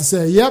 what do you have to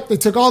say? Yep, they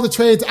took all the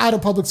trades out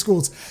of public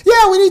schools.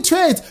 Yeah, we need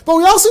trades, but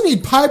we also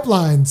need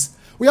pipelines.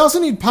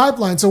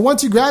 So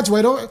once you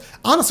graduate,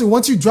 honestly,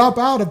 once you drop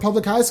out of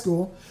public high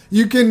school,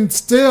 you can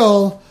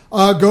still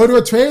go to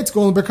a trade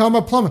school and become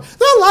a plumber.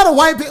 There are a lot of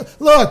white people.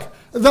 Look,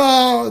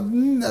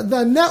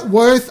 the net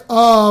worth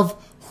of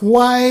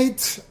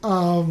white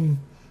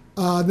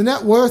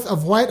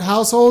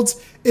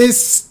households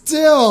is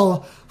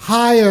still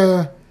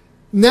higher.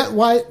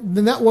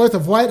 The net worth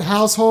of white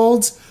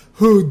households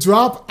who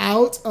drop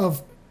out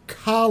of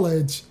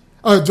college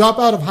or drop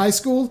out of high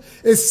school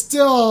is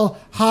still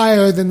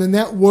higher than the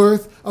net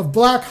worth of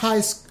black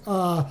households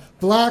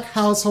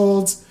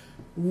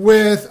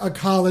with a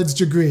college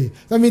degree.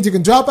 That means you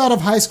can drop out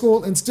of high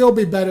school and still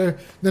be better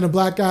than a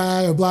black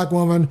guy or black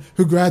woman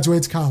who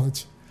graduates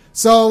college.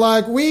 So,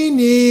 we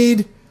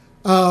need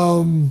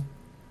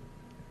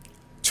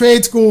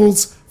trade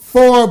schools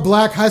for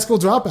black high school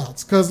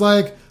dropouts, because,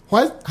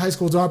 white high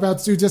school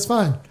dropouts do just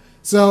fine.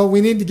 So we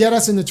need to get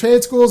us into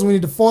trade schools. We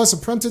need to force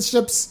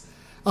apprenticeships.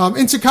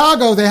 In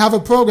Chicago, they have a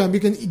program.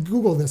 You can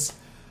Google this.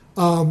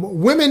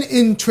 Women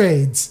in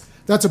Trades.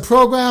 That's a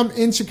program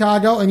in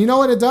Chicago. And you know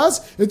what it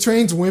does? It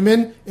trains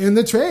women in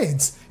the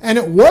trades. And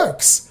it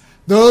works.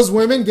 Those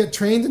women get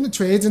trained in the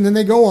trades, and then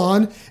they go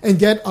on and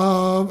get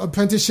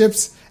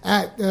apprenticeships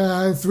at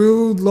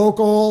through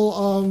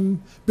local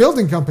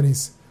building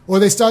companies, or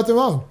they start their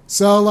own.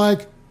 So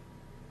like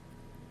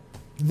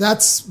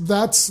that's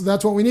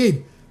what we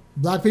need.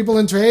 Black people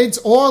in trades,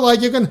 or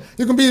like you can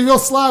be real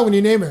sly when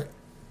you name it.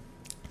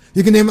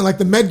 You can name it like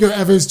the Medgar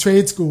Evers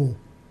Trade School,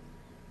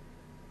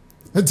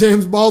 the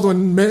James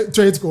Baldwin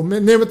Trade School.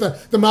 Name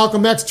it the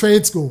Malcolm X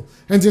Trade School,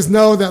 and just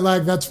know that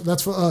like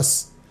that's for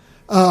us.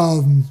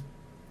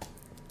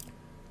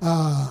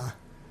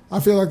 I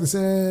feel like the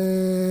same.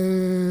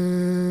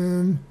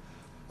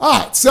 All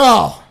right,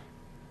 so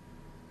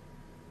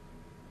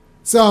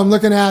I'm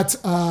looking at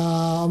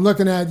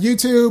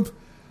YouTube.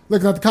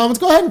 Looking at the comments,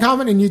 go ahead and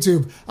comment in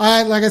YouTube.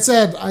 Like I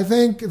said, I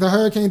think the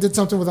hurricane did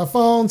something with our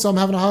phone, so I'm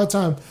having a hard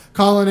time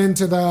calling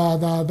into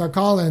the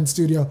call-in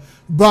studio.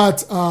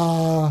 But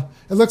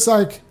it looks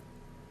like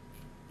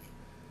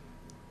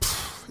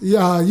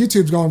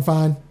YouTube's going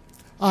fine.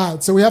 All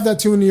right, so we have that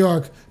too in New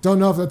York. Don't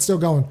know if that's still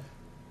going.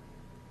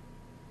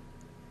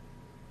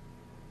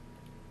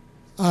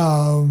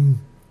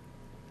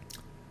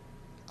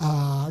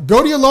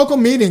 Go to your local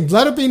meeting.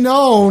 Let it be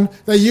known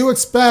that you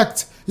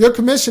expect your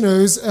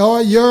commissioners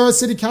or your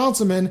city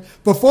councilmen,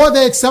 before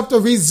they accept a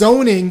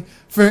rezoning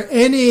for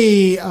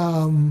any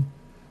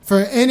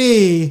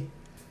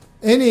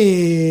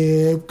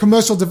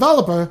commercial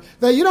developer,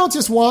 that you don't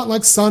just want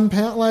like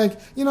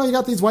you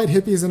got these white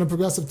hippies in a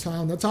progressive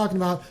town. They're talking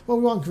about, well,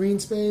 we want green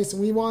space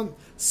and we want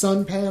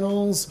sun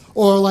panels,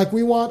 or like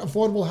we want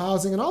affordable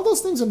housing, and all those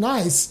things are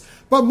nice.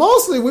 But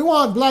mostly we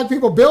want black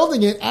people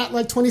building it at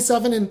like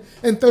 $27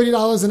 and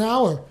 $30 an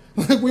hour.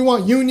 Like we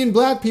want union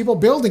black people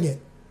building it.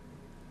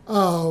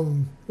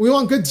 We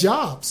want good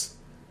jobs.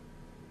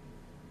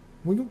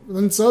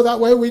 And so that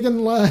way we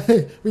can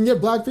get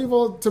black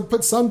people to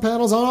put sun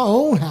panels on our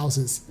own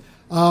houses.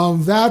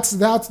 That's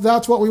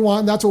what we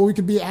want. That's what we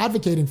could be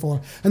advocating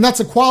for. And that's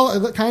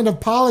the kind of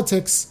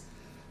politics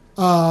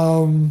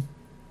that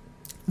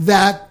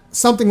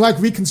something like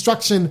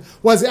Reconstruction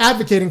was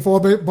advocating for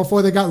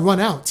before they got run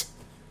out.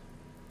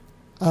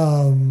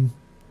 And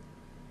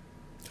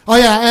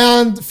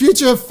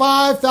Future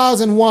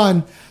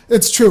 5001.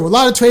 It's true. A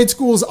lot of trade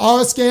schools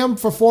are a scam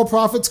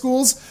for-profit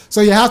schools,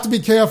 so you have to be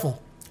careful.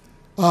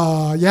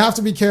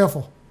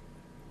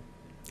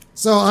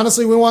 So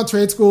honestly, we want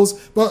trade schools,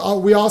 but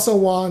we also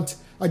want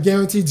a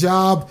guaranteed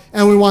job,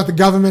 and we want the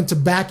government to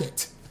back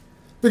it.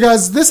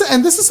 Because this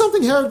is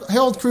something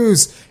Harold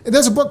Cruz,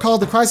 there's a book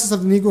called The Crisis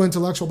of the Negro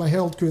Intellectual by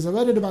Harold Cruz. I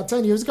read it about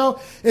 10 years ago.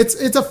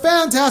 It's a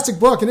fantastic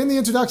book, and in the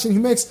introduction, he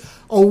makes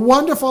a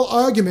wonderful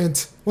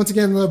argument. Once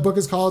again, the book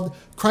is called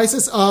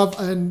Crisis of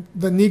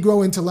the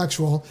Negro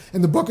Intellectual,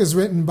 and the book is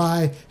written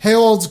by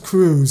Harold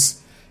Cruz.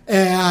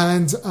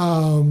 And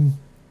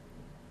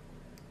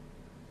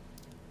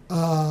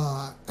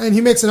he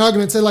makes an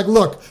argument, say like,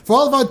 look, for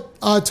all of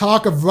our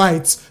talk of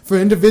rights, for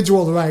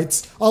individual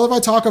rights, all of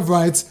our talk of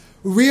rights,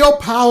 real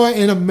power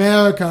in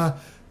America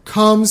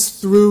comes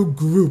through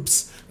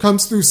groups,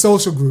 comes through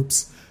social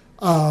groups.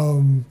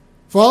 For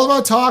all of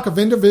our talk of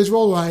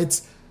individual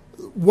rights,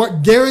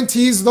 what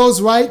guarantees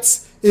those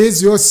rights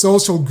is your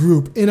social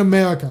group in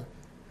America.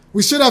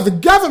 We should have the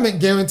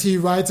government guarantee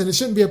rights, and it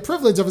shouldn't be a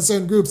privilege of a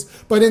certain groups,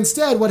 but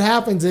instead what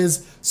happens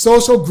is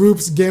social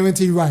groups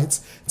guarantee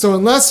rights. So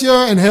unless you're,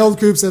 and Harold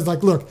Cruz says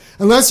like, look,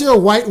 unless you're a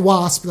white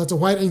WASP, that's a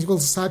white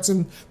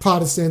Anglo-Saxon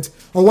Protestant,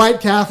 a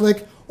white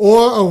Catholic,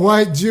 or a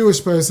white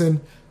Jewish person,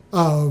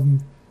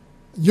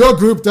 your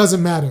group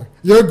doesn't matter.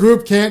 Your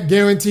group can't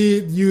guarantee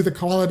you the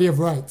quality of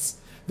rights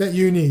that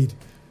you need.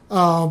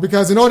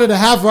 Because in order to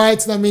have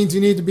rights, that means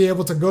you need to be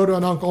able to go to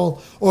an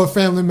uncle or a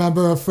family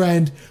member or a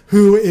friend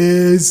who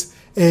is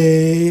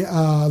a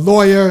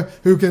lawyer,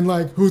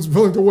 who's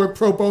willing to work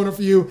pro bono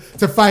for you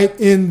to fight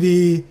in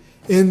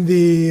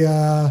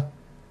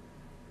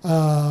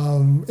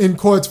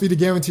courts for you to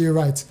guarantee your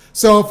rights.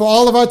 So for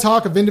all of our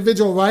talk of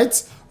individual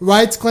rights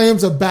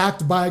claims are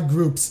backed by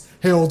groups.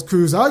 Harold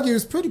Cruz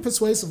argues pretty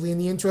persuasively in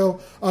the intro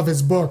of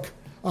his book,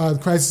 The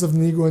Crisis of the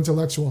Negro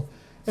Intellectual.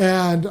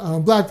 And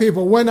black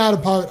people, we're not a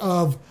part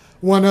of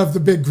one of the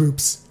big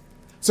groups.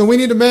 So we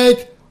need to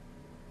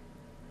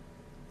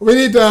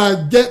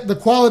get the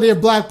quality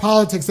of black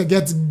politics that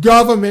gets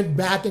government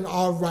backing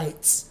our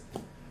rights,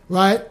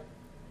 right?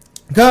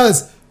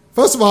 Because,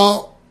 first of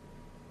all,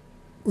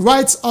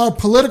 rights are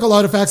political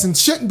artifacts and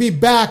shouldn't be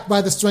backed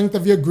by the strength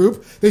of your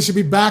group. They should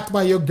be backed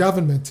by your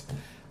government.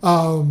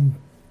 And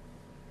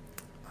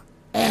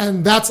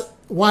that's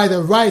why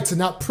they're rights and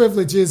not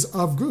privileges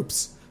of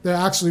groups. They're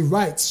actually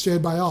rights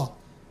shared by all.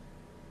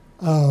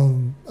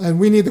 And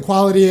we need the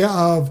quality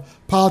of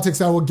politics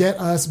that will get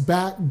us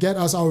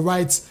our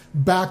rights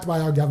backed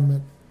by our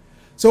government.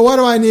 So what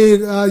do I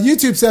need?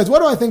 YouTube says, what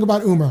do I think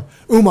about Umar?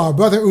 Umar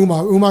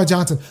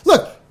Johnson.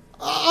 Look,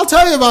 I'll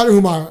tell you about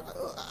Umar.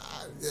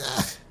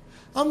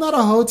 I'm not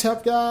a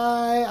Hotep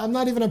guy. I'm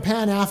not even a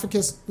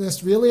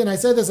Pan-Africanist, really. And I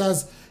say this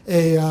as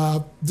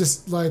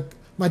just like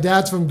my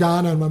dad's from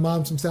Ghana and my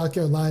mom's from South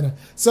Carolina.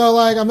 So,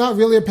 like, I'm not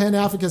really a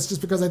Pan-Africanist just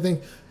because I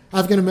think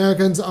African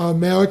Americans are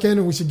American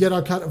and we should get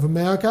our cut of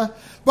America.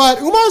 But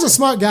Umar's a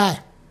smart guy.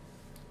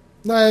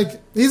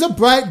 Like, he's a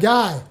bright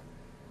guy.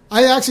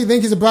 I actually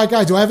think he's a bright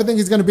guy. Do I ever think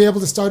he's going to be able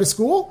to start a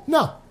school?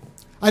 No.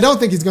 I don't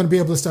think he's going to be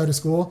able to start a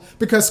school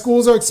because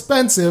schools are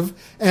expensive,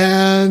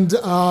 and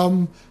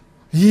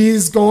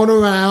he's going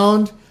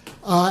around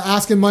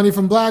asking money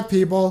from black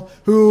people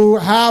who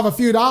have a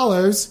few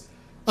dollars.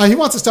 He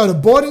wants to start a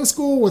boarding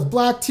school with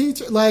black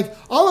teachers. Like,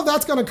 all of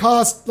that's going to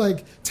cost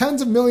like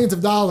tens of millions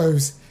of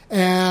dollars.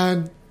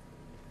 And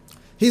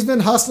he's been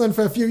hustling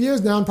for a few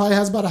years now and probably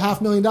has about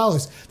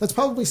 $500,000. That's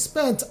probably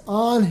spent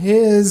on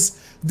his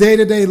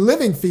day-to-day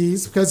living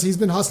fees because he's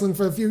been hustling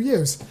for a few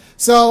years.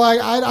 So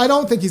like, I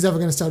don't think he's ever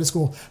going to start a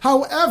school.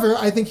 However,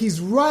 I think he's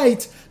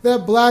right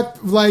that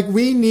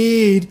we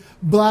need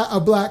a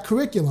black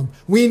curriculum.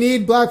 We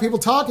need black people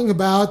talking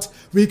about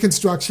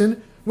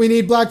Reconstruction. We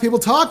need black people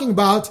talking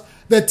about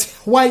the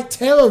white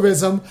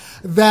terrorism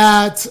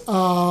that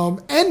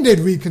ended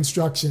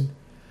Reconstruction.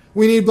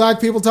 We need black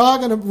people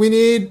we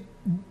need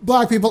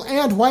black people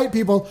and white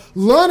people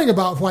learning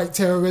about white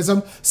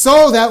terrorism,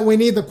 so that we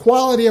need the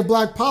quality of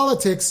black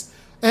politics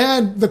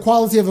and the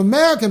quality of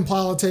American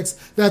politics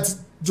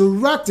that's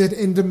directed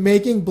into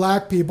making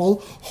black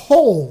people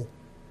whole.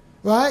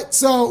 Right?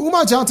 So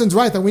Umar Johnson's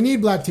right that we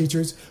need black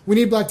teachers. We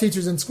need black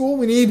teachers in school.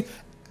 We need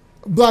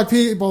black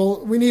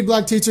people. We need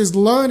black teachers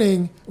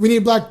learning. We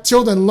need black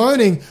children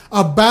learning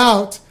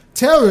about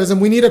terrorism.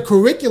 We need a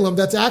curriculum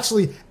that's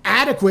actually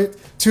adequate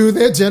to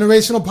their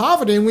generational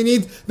poverty, and we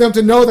need them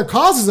to know the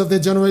causes of their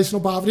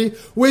generational poverty,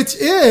 which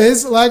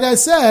is, like I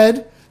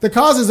said, the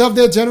causes of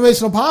their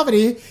generational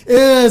poverty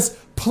is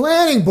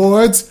planning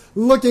boards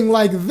looking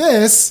like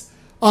this,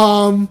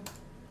 and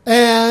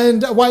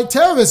white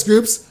terrorist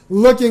groups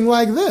looking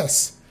like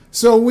this.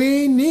 So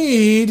we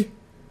need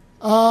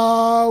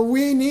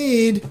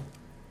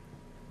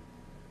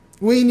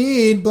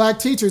black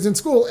teachers in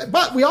school,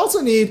 but we also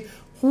need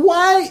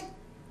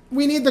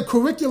the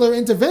curricular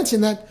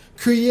intervention that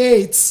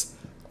creates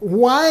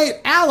white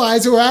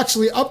allies who are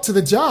actually up to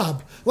the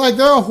job. Like,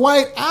 there are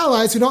white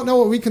allies who don't know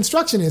what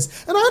Reconstruction is.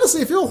 And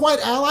honestly, if you're a white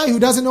ally who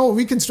doesn't know what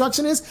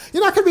Reconstruction is,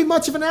 you're not going to be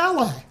much of an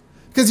ally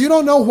because you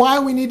don't know why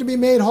we need to be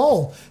made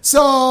whole.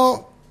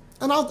 So,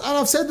 and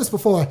I've said this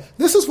before,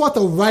 this is what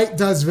the right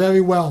does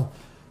very well.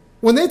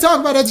 When they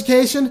talk about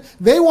education,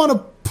 they want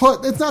to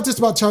it's not just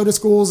about charter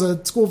schools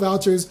or school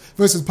vouchers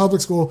versus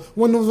public school.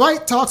 When the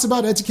right talks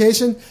about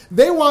education,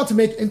 they want to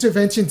make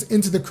interventions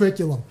into the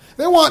curriculum.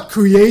 They want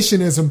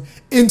creationism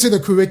into the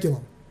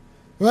curriculum,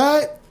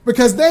 right?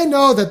 Because they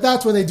know that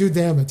that's where they do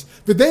damage.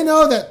 But they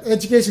know that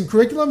education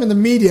curriculum and the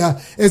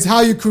media is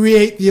how you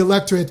create the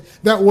electorate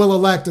that will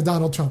elect a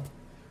Donald Trump.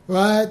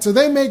 Right? So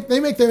they make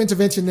their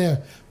intervention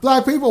there.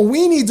 Black people,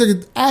 we need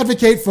to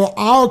advocate for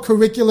our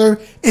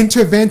curricular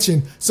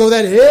intervention so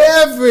that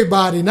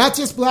everybody, not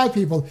just black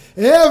people,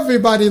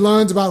 everybody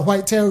learns about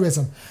white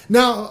terrorism.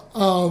 Now,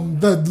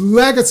 the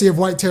legacy of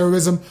white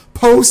terrorism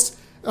post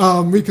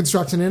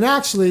Reconstruction, and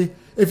actually,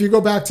 if you go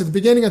back to the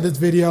beginning of this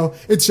video,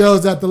 it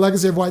shows that the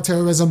legacy of white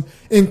terrorism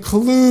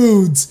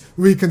includes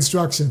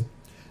Reconstruction.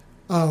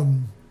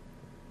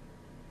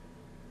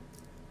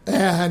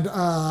 And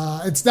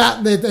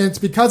it's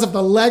because of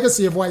the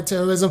legacy of white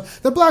terrorism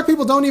that black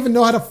people don't even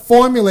know how to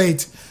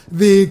formulate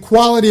the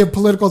quality of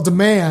political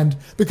demand,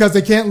 because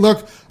they can't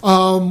look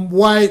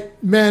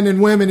white men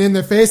and women in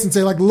their face and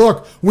say, like,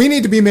 look, we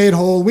need to be made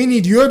whole. We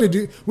need you to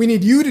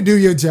do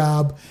your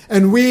job,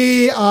 and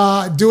we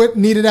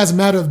need it as a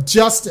matter of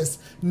justice,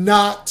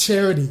 not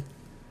charity.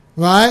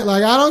 Right?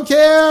 Like, I don't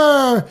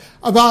care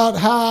about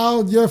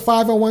how your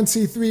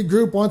 501c3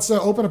 group wants to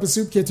open up a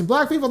soup kitchen.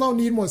 Black people don't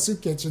need more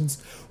soup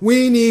kitchens.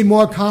 We need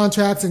more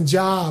contracts and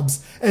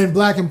jobs and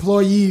black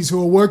employees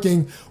who are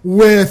working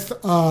with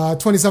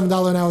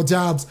 $27 an hour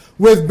jobs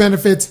with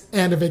benefits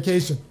and a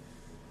vacation.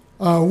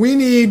 We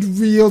need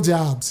real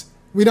jobs.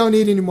 We don't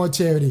need any more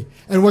charity.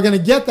 And we're going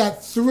to get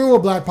that through a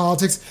black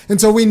politics.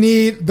 And so we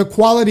need the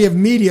quality of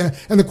media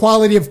and the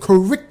quality of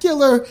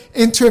curricular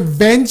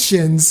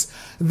interventions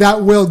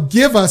that will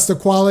give us the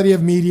quality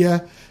of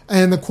media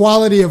and the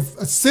quality of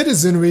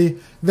citizenry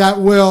that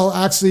will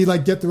actually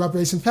get the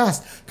reparations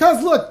passed.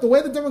 Because look, the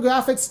way the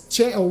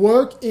demographics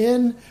work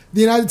in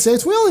the United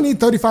States, we only need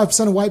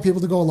 35% of white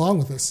people to go along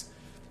with this.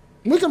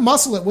 We can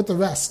muscle it with the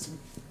rest.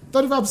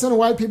 35% of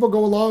white people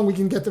go along, we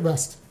can get the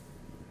rest.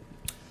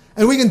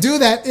 And we can do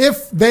that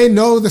if they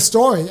know the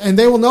story, and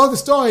they will know the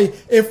story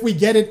if we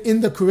get it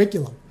in the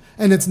curriculum.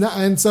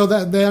 And so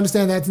that they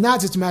understand that it's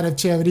not just a matter of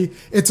charity,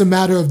 it's a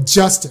matter of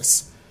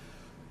justice.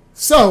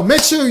 So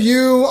make sure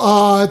you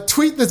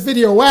tweet this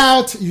video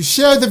out, you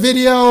share the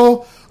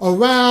video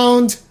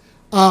around.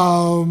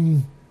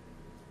 Once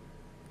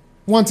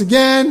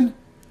again,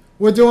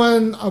 we're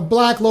doing a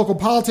Black Local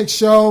Politics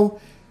show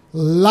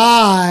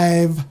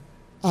live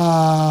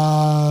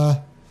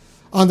on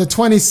the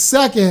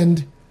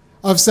 22nd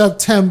of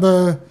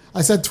September.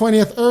 I said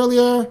 20th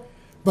earlier,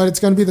 but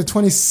it's going to be the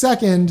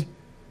 22nd.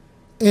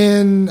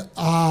 It's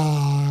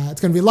going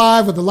to be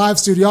live with the live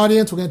studio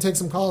audience. We're going to take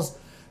some calls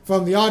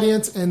from the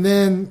audience, and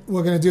then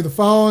we're going to do the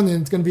phone, and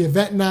it's going to be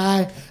Yvette and I,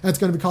 and it's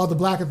going to be called The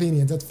Black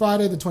Athenians. That's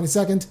Friday the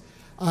 22nd.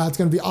 It's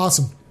going to be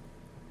awesome.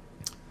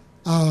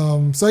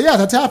 So yeah,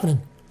 that's happening.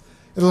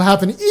 It'll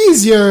happen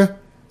easier.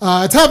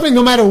 It's happening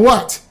no matter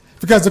what,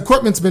 because the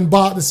equipment's been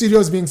bought, the studio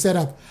is being set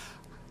up.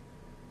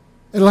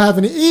 It'll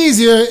happen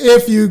easier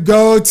if you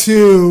go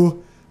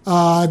to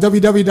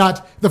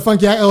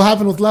www.thefunky. It'll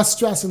happen with less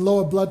stress and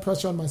lower blood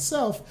pressure on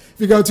myself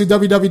if you go to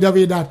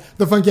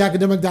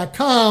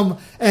www.thefunkyacademic.com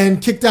and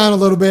kick down a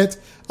little bit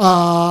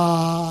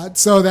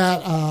so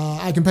that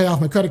I can pay off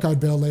my credit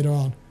card bill later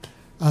on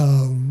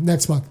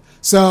next month.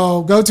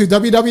 So go to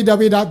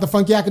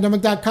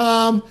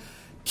www.thefunkyacademic.com,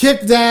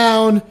 kick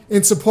down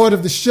in support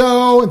of the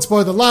show, in support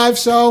of the live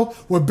show.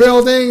 We're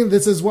building.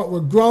 This is what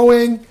we're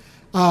growing.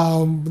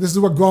 This is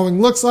what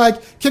growing looks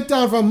like. Kick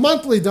down for a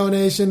monthly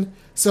donation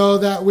so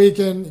that we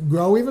can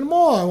grow even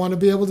more. I want to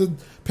be able to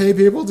pay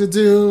people to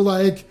do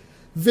like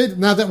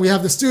now that we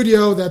have the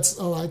studio that's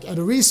like at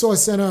a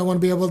resource center. I want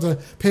to be able to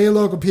pay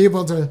local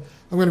people to.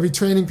 I'm going to be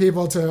training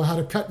people to how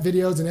to cut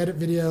videos and edit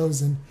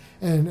videos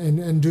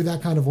and do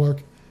that kind of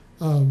work.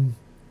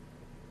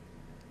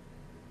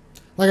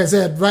 Like I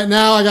said, right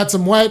now I got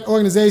some white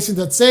organizations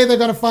that say they're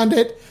going to fund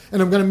it,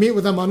 and I'm going to meet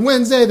with them on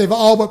Wednesday. They've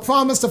all but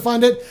promised to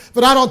fund it,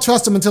 but I don't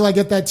trust them until I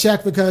get that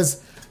check,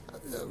 because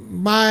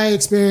my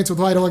experience with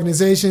white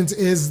organizations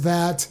is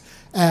that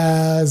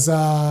as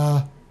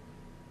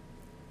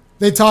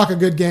they talk a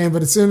good game,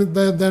 but as soon as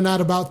they're not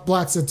about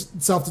black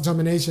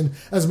self-determination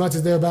as much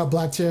as they're about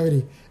black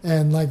charity.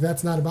 And like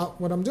that's not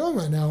about what I'm doing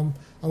right now.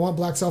 I want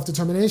black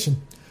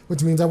self-determination,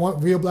 which means I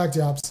want real black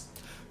jobs.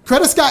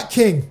 Coretta Scott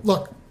King,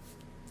 look,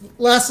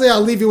 lastly,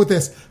 I'll leave you with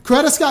this.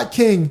 Coretta Scott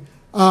King,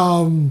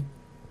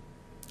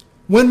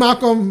 when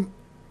Martin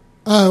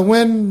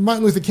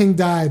Luther King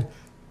died,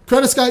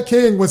 Coretta Scott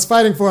King was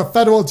fighting for a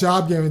federal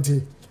job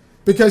guarantee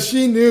because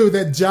she knew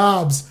that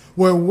jobs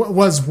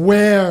was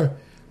where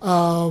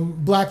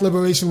black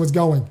liberation was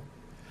going.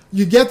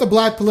 You get the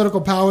black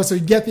political power, so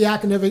you get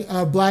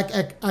the black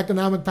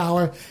economic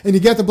power, and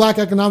you get the black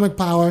economic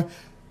power,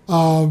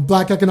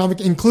 black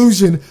economic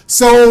inclusion,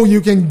 so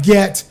you can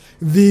get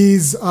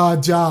these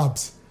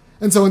jobs.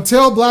 And so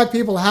until black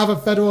people have a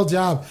federal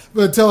job,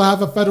 until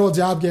have a federal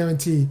job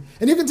guarantee,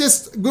 and you can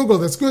just Google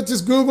this.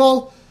 Just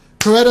Google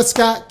Coretta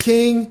Scott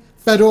King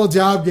federal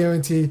job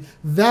guarantee.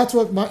 That's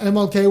what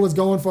MLK was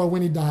going for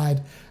when he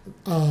died.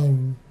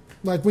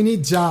 Like, we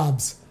need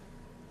jobs.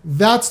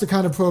 That's the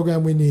kind of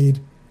program we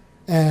need.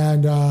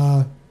 And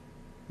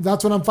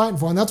that's what I'm fighting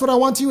for. And that's what I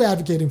want you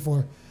advocating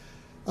for.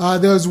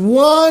 There's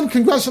one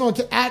congressional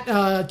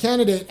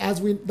candidate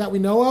that we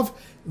know of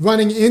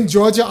running in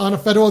Georgia on a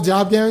federal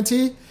job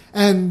guarantee.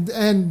 And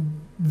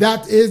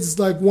that is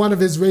like one of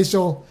his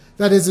racial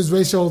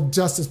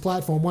justice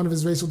platform, one of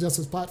his racial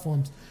justice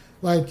platforms.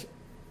 Like,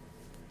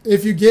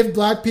 if you give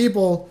black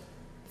people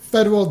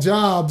federal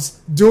jobs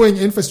doing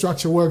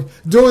infrastructure work,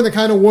 doing the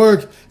kind of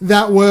work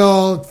that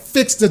will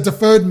fix the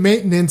deferred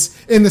maintenance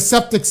in the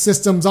septic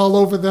systems all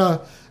over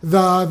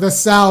the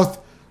South,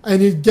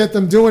 and you get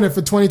them doing it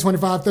for $20,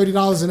 $25,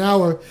 $30 an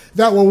hour,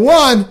 that will,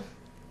 one,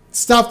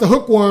 stop the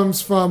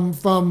hookworms from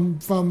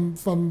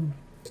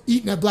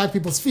eating at black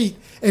people's feet,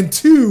 and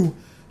two,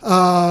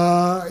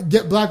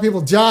 get black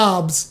people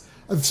jobs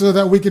so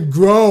that we could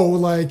grow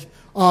like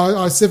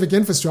our civic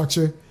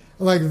infrastructure.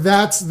 Like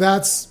that's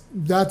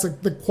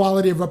the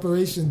quality of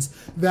reparations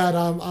that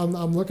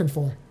I'm looking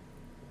for.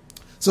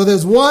 So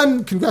there's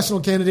one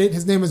congressional candidate.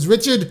 His name is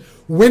Richard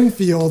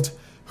Winfield,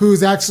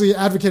 who's actually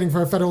advocating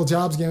for a federal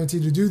jobs guarantee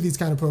to do these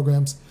kind of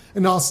programs,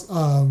 and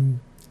also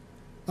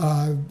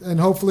and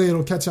hopefully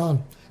it'll catch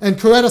on. And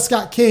Coretta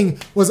Scott King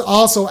was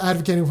also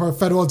advocating for a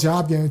federal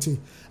job guarantee.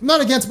 I'm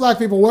not against black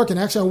people working.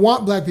 Actually, I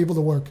want black people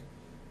to work.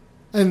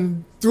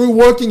 And through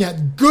working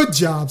at good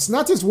jobs,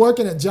 not just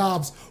working at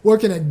jobs,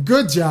 working at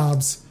good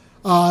jobs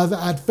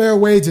at fair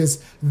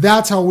wages,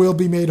 that's how we'll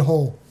be made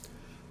whole.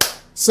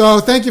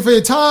 So thank you for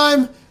your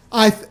time.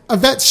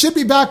 Yvette should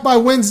be back by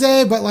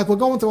Wednesday, but like we're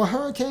going through a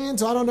hurricane,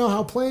 so I don't know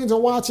how planes are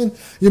watching.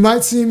 You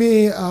might see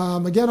me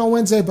again on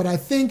Wednesday, but I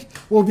think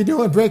we'll be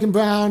doing Breaking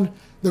Brown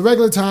the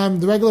regular time,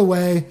 the regular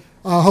way.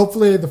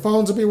 Hopefully the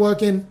phones will be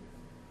working.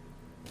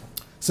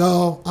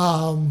 So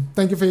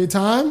thank you for your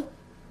time.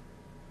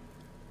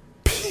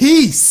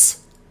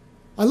 Peace.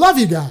 I love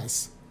you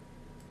guys.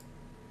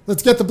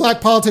 Let's get the black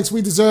politics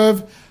we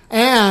deserve.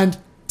 And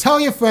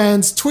tell your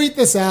friends, tweet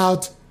this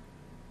out.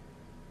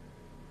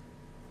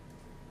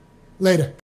 Later.